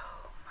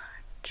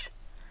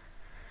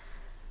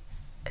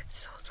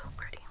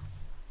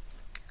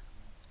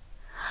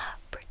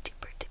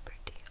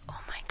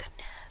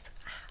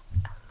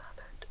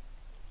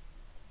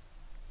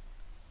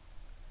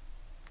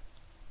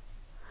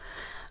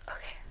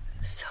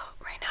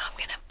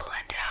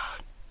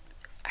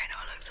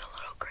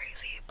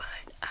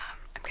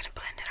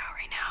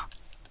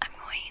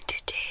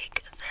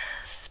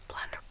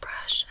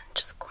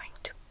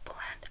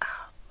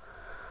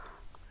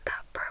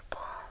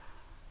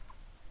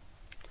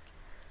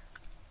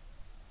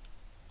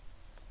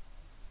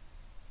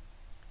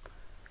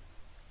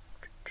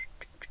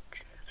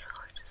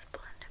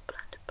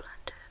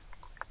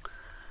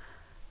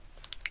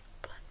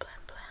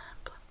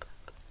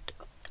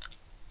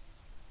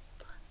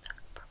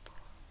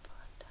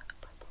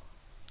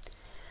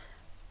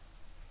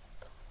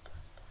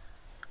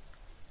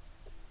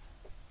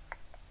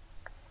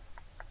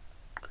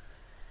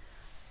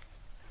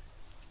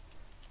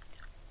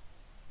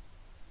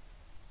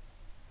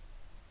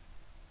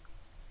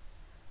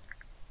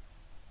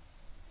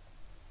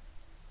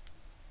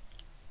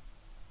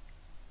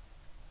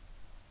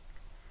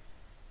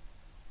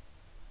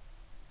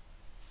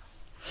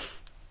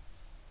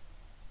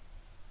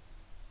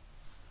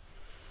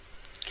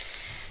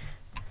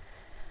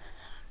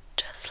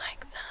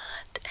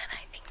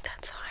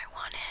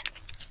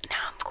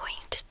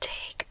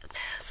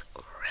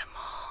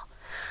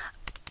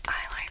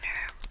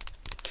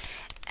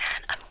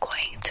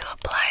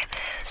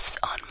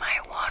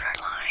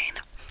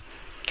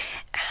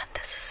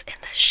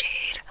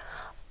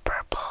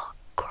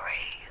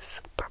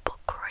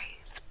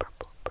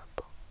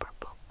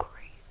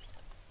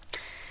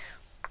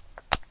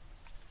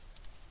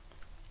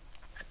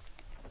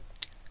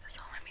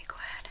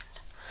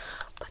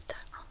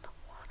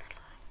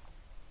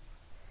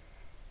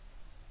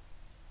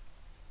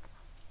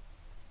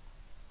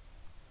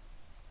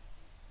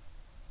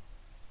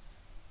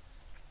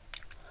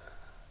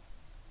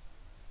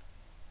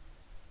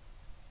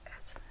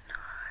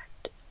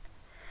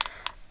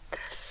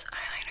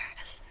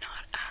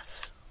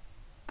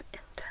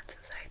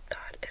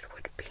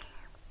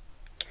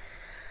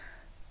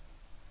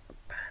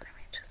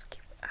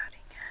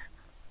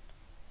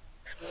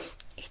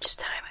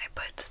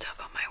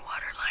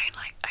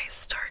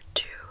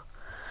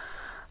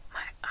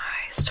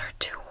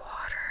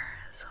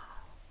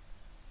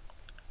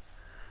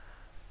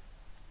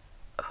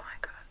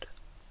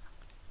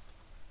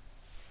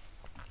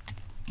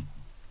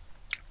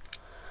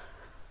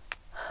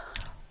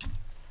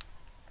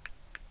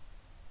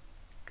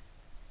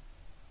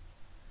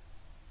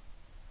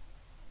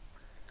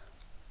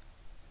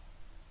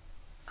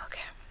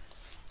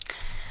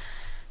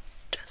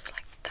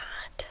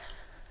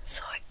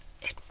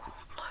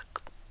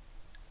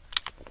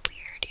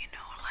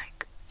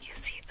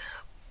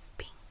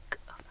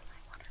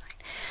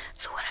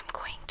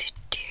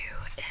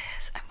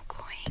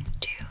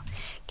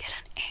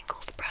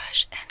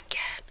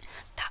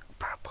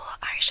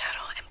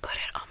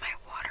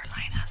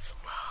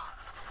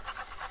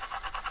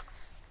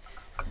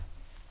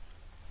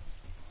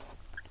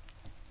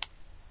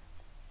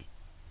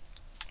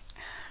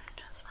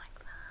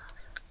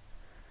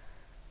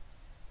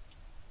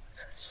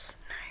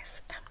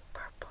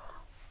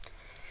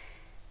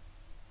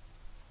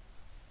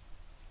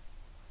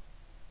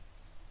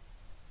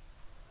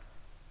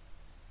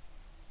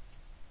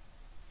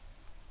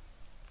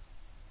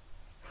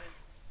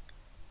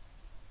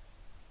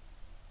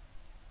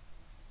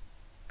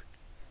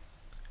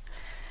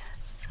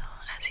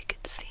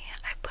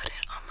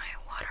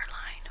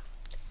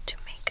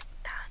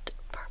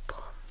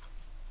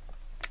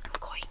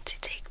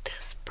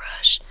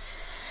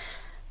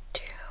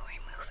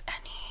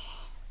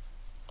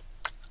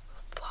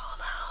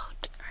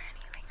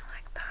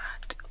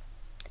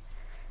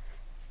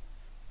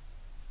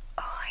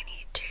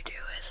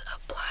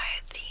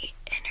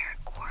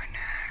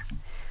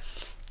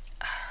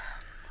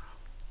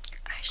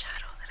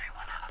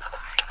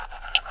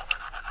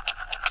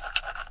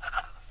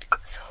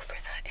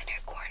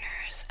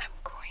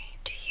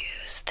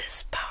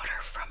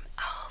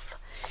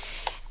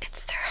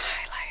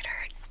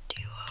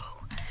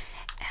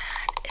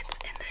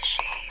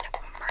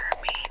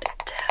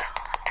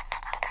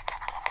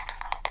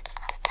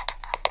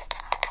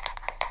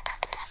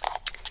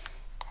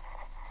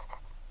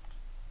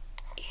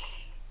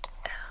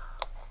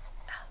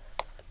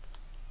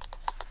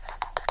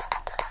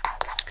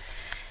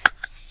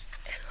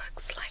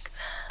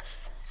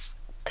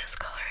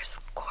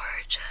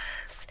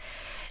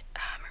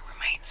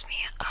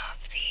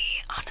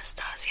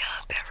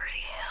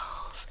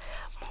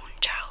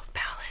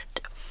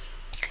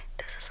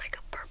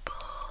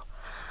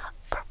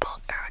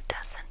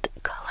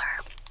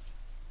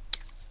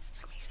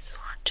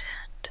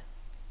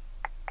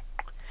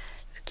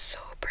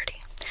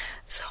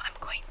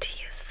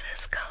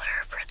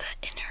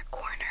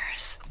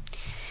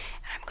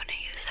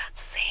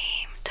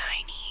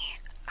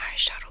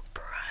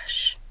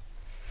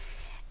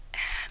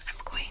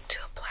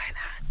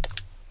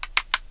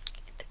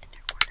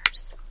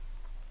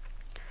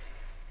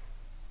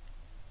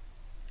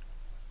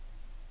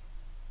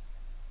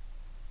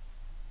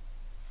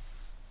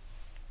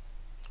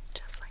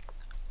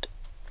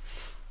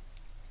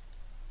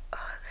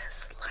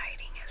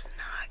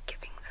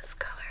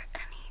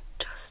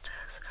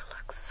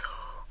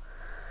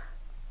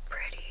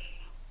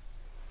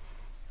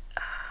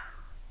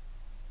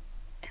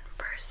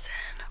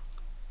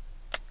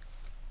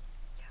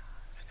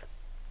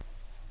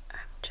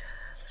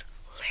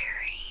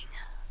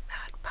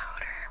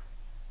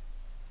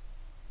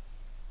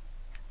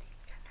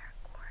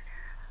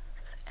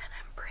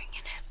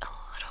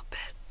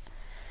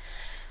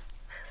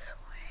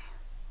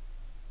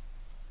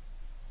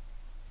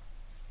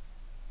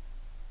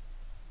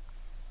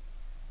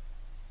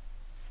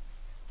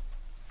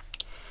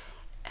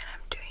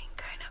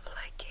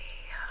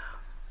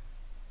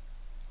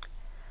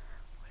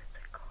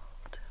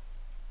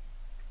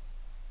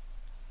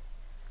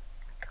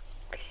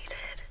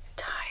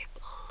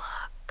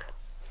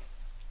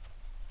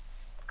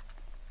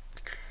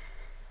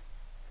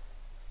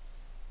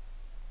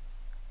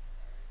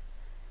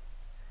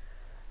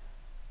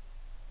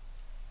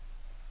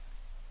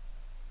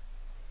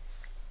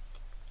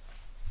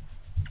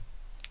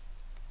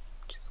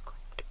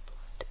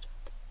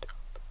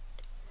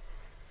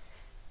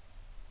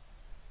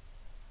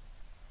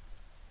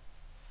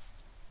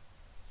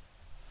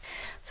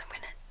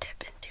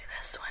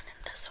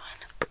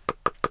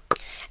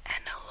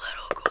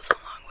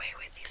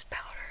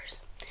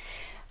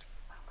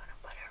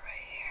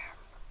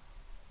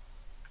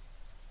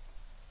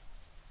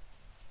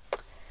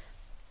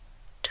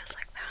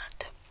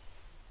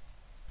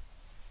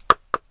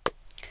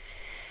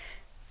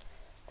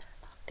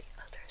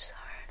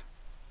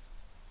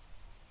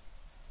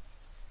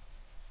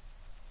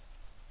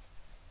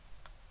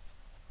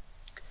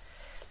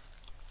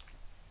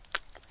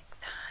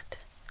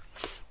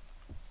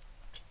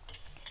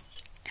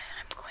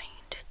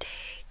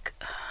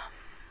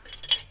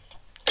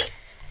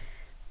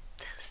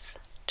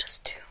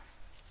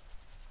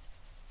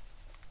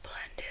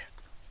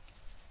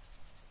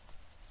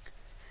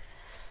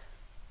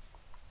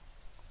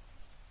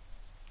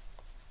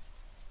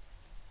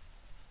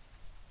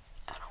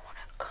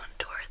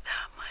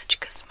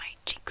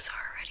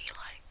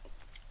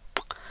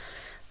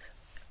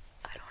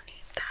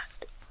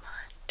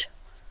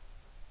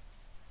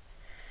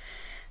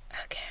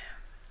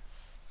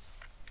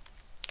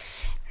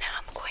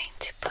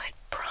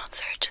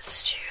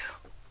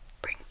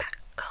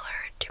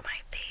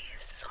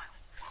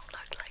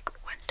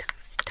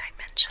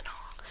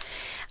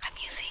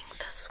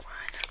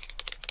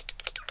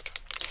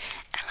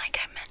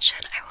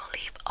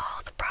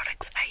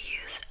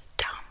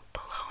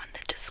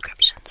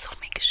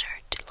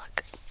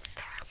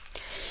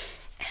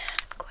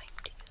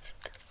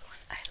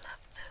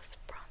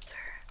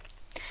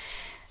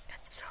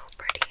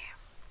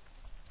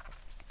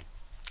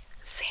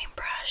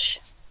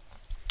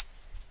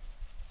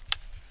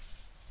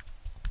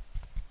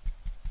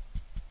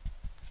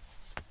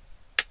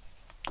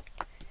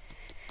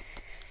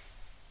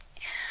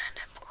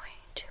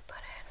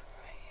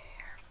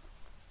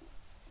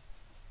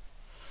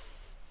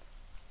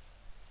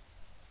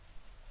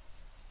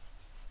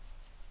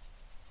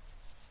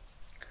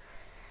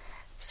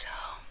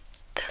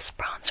this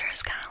bronzer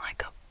is kind of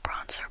like a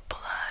bronzer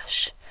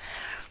blush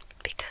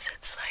because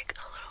it's like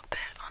a little bit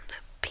on the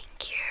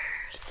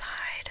pinkier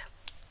side.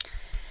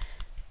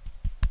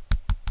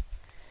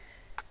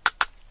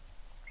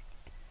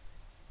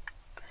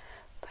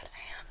 But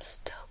I am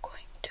still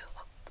going to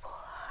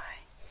apply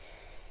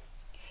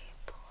a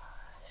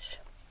blush.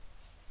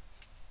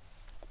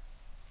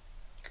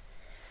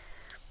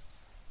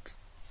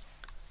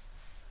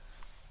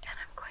 And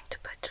I'm going to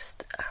put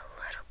just a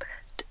little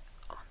bit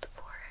on the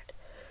forehead.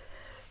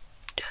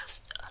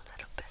 Just a little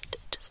bit.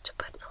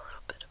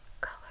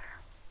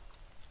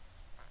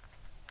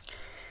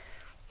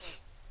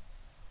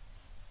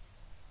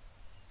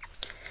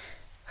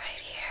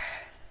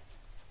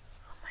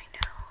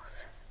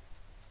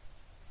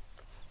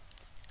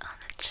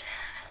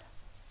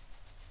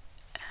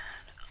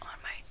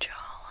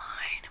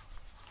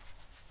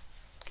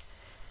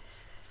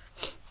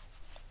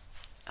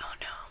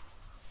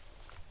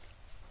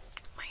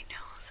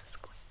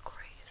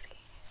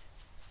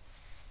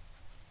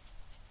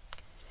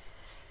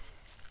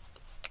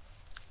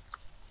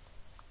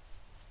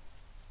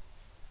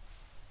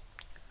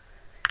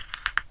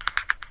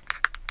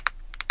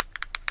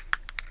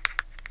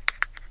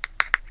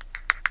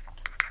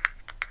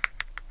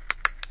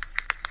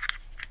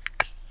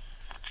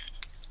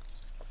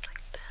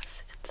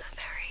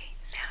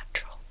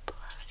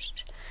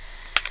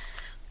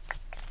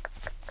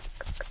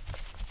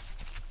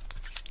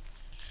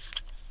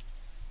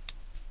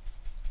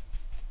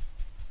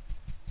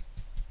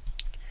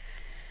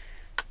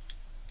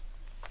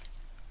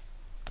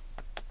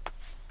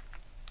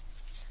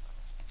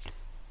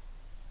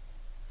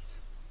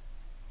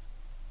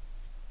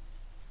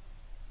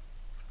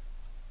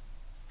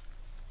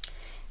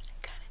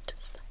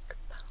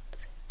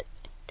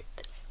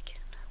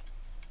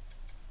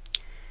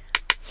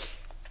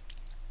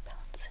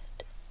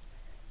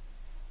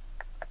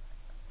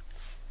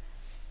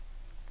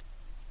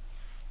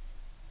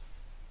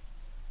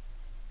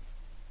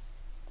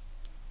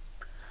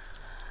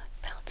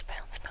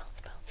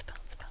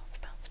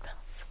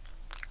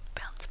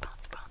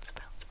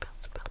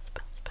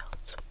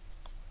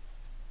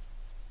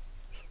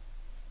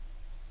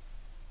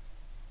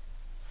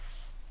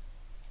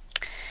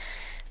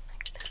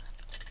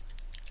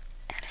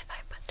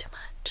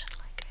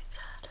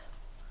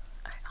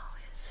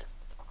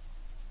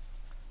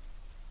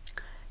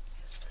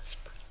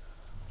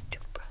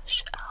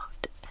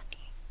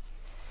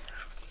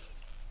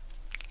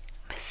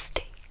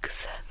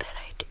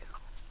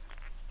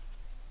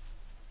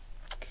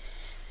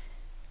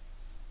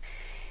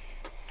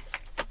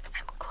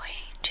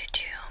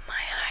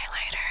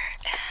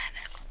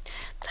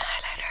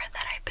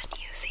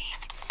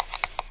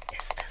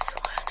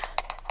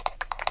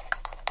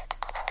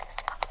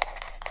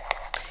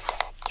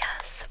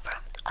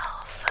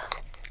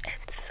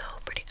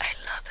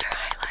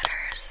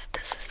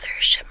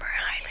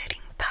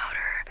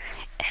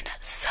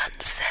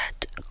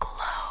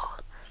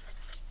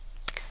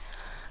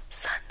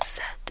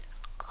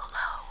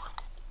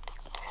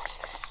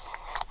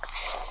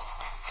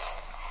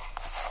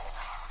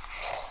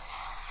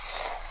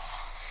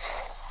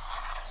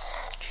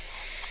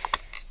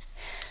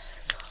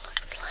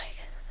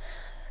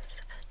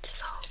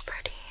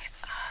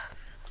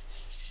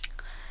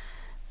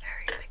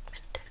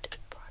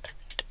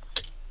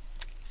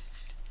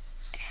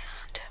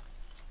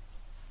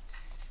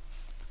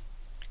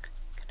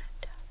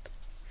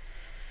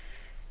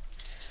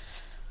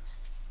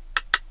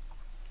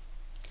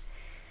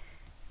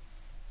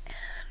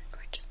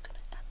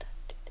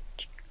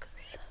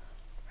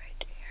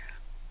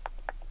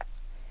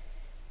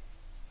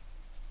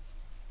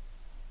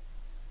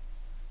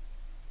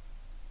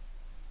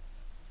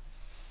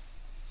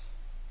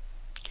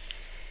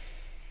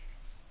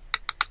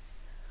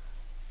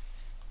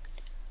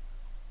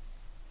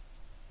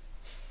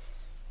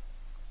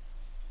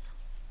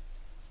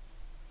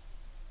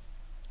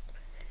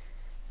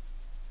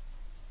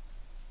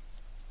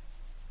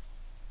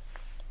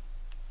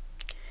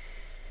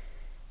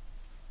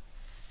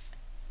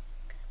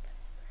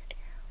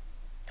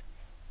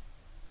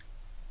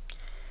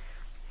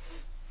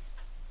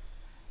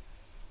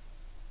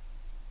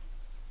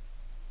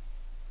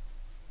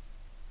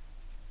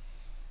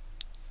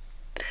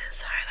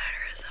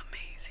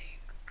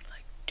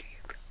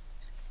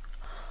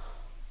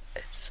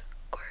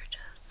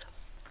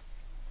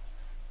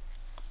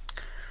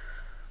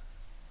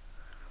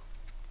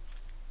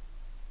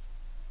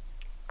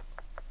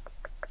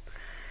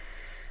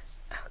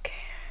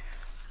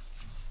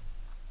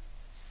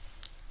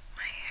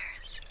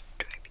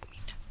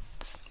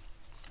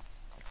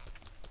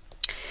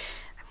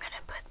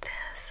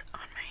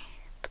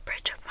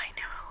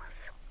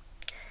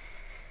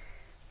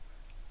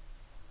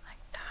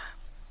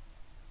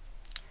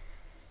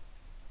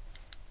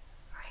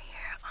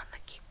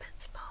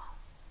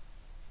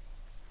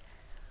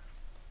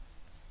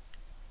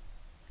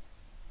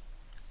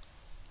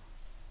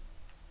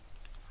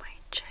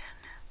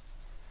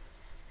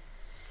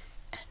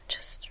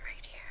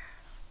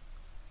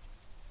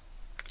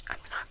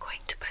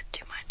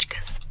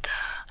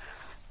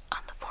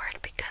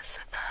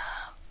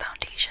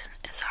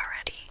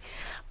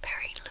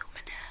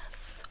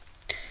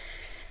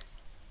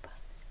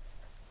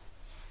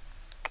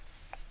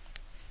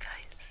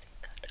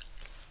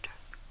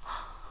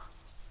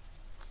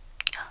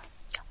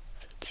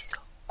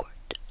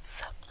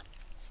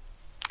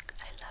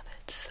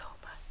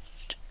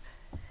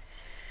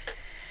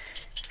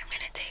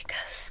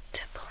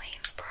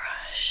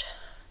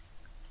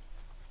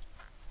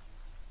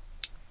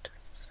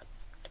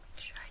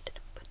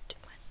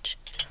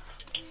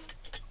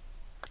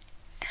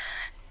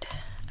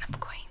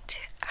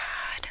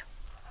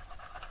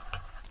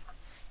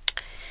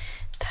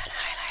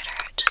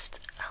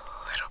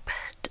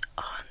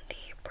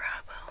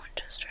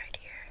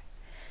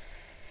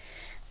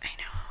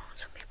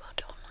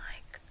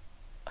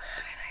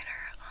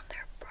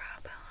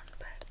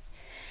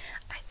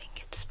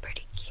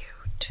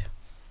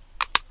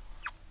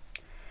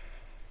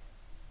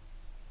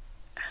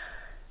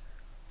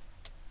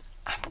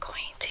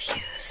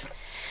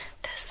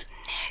 this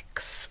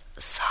NYX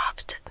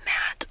Soft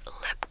Matte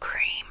Lip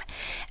Cream,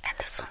 and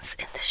this one's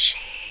in the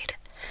shade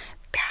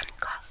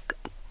Bangkok.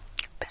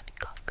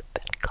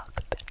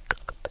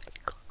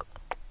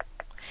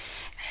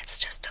 And it's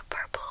just a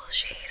purple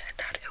shade. I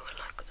thought it would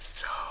look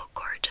so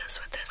gorgeous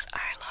with this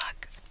eye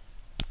lock.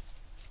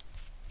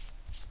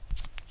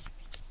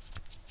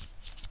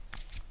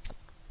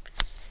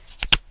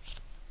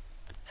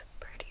 It's a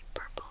pretty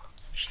purple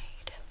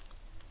shade.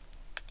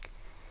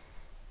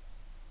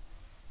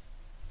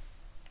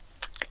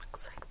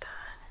 Looks like that.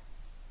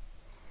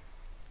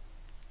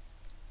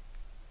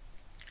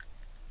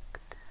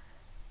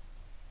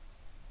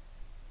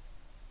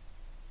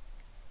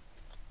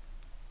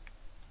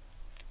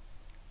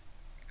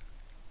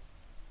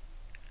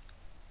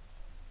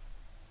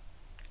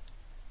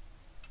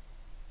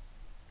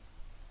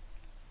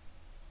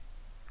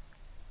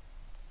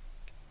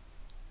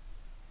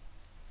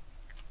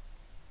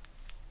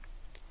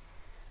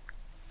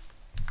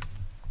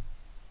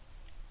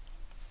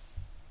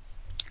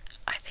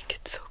 I think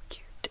it's so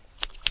cute.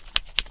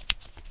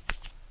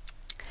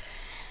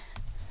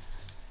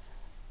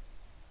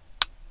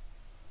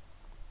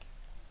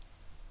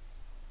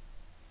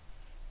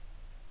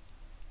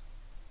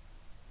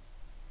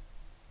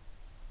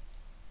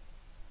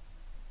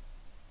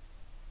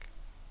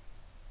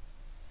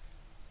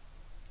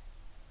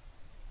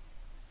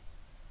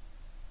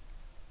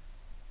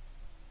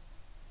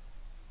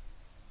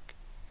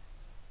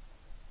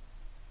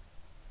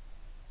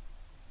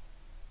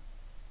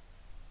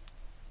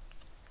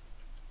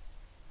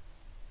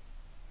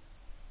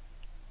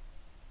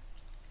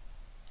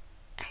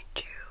 I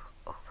do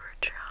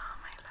overdraw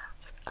my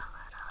lips a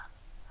little.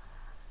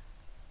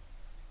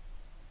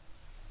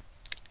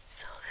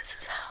 So this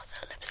is how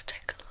the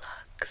lipstick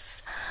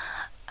looks.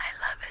 I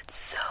love it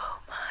so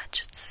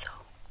much. It's so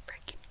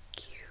freaking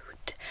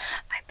cute.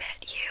 I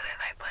bet you if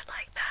I put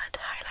like that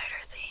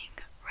highlighter thing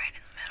right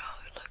in the middle,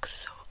 it would look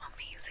so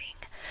amazing.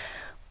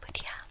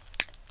 But yeah,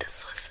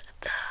 this was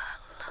the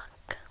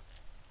look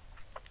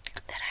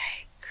that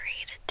I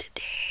created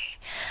today.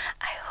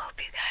 I hope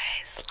you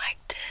guys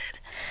liked it.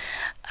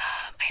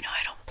 I know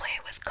I don't play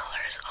with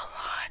colors a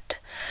lot.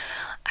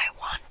 I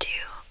want to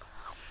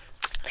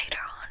later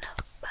on,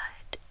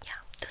 but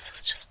yeah, this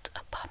was just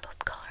a pop of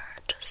color,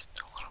 just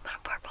a little bit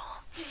of purple.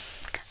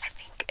 I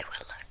think it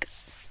would look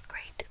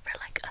great for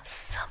like a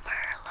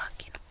summer look,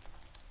 you know.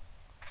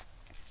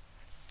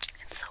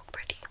 It's so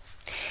pretty.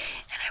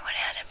 And I went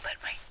ahead and put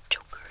my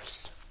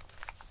chokers.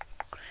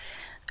 I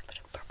put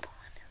a purple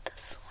one in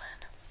this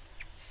one.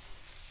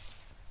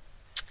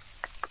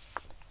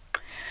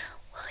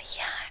 Well,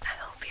 yeah, I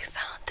hope you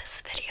found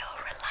this video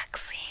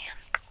relaxing.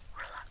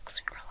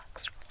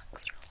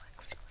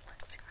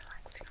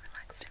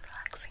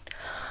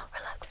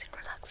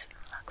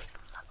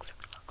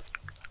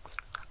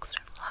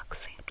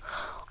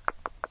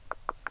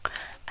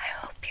 I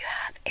hope you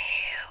have a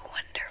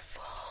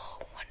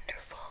wonderful,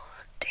 wonderful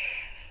day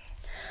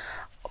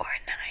or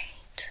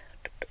night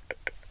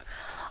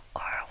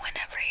or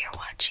whenever you're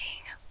watching.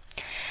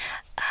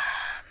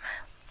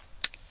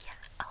 Yeah,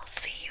 I'll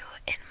see you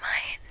in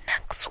my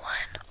next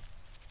one.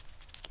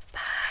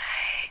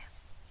 Bye.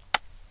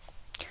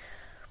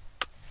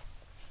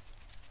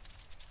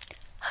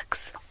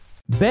 Hugs.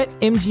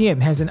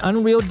 BetMGM has an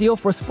unreal deal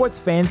for sports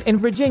fans in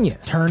Virginia.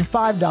 Turn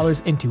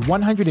 $5 into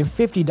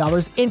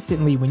 $150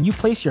 instantly when you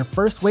place your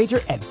first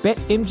wager at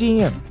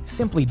BetMGM.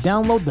 Simply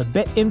download the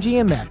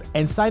BetMGM app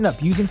and sign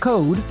up using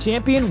code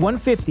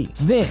Champion150.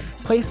 Then,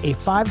 place a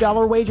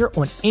 $5 wager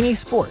on any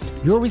sport.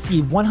 You'll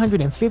receive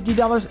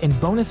 $150 in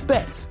bonus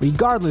bets,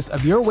 regardless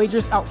of your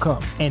wager's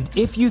outcome. And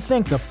if you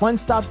think the fun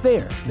stops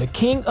there, the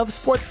King of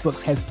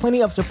Sportsbooks has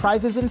plenty of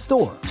surprises in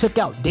store. Check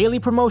out daily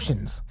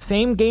promotions,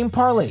 same-game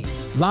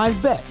parlays, live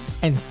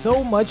bets, and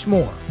so much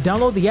more.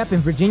 Download the app in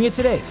Virginia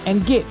today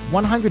and get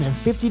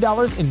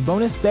 $150 in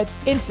bonus bets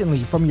instantly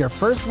from your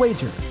first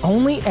wager.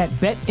 Only at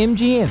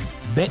BetMGM.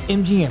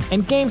 BetMGM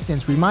and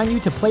GameSense remind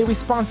you to play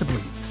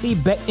responsibly. See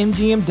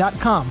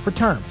BetMGM.com for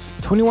terms.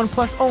 21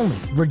 plus only.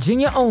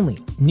 Virginia only.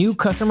 New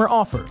customer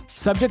offer.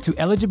 Subject to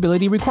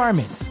eligibility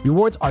requirements.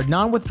 Rewards are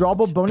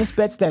non-withdrawable bonus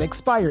bets that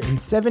expire in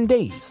 7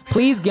 days.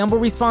 Please gamble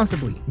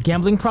responsibly.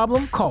 Gambling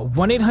problem? Call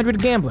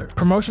 1-800-GAMBLER.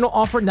 Promotional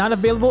offer not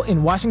available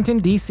in Washington,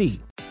 D.C.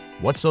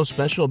 What's so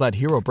special about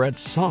Hero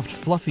Bread's soft,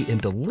 fluffy, and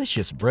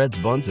delicious breads,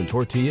 buns, and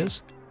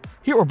tortillas?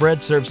 Hero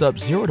Bread serves up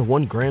 0 to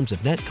 1 grams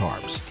of net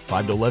carbs,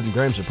 5 to 11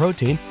 grams of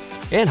protein,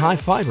 and high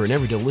fiber in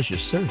every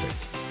delicious serving.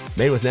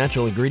 Made with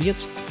natural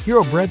ingredients,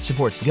 Hero Bread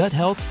supports gut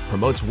health,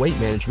 promotes weight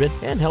management,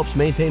 and helps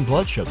maintain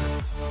blood sugar.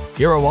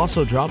 Hero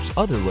also drops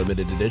other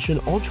limited edition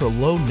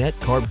ultra-low net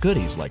carb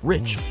goodies like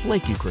rich,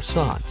 flaky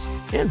croissants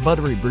and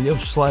buttery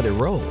brioche slider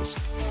rolls.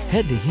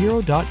 Head to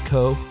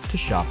hero.co to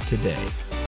shop today.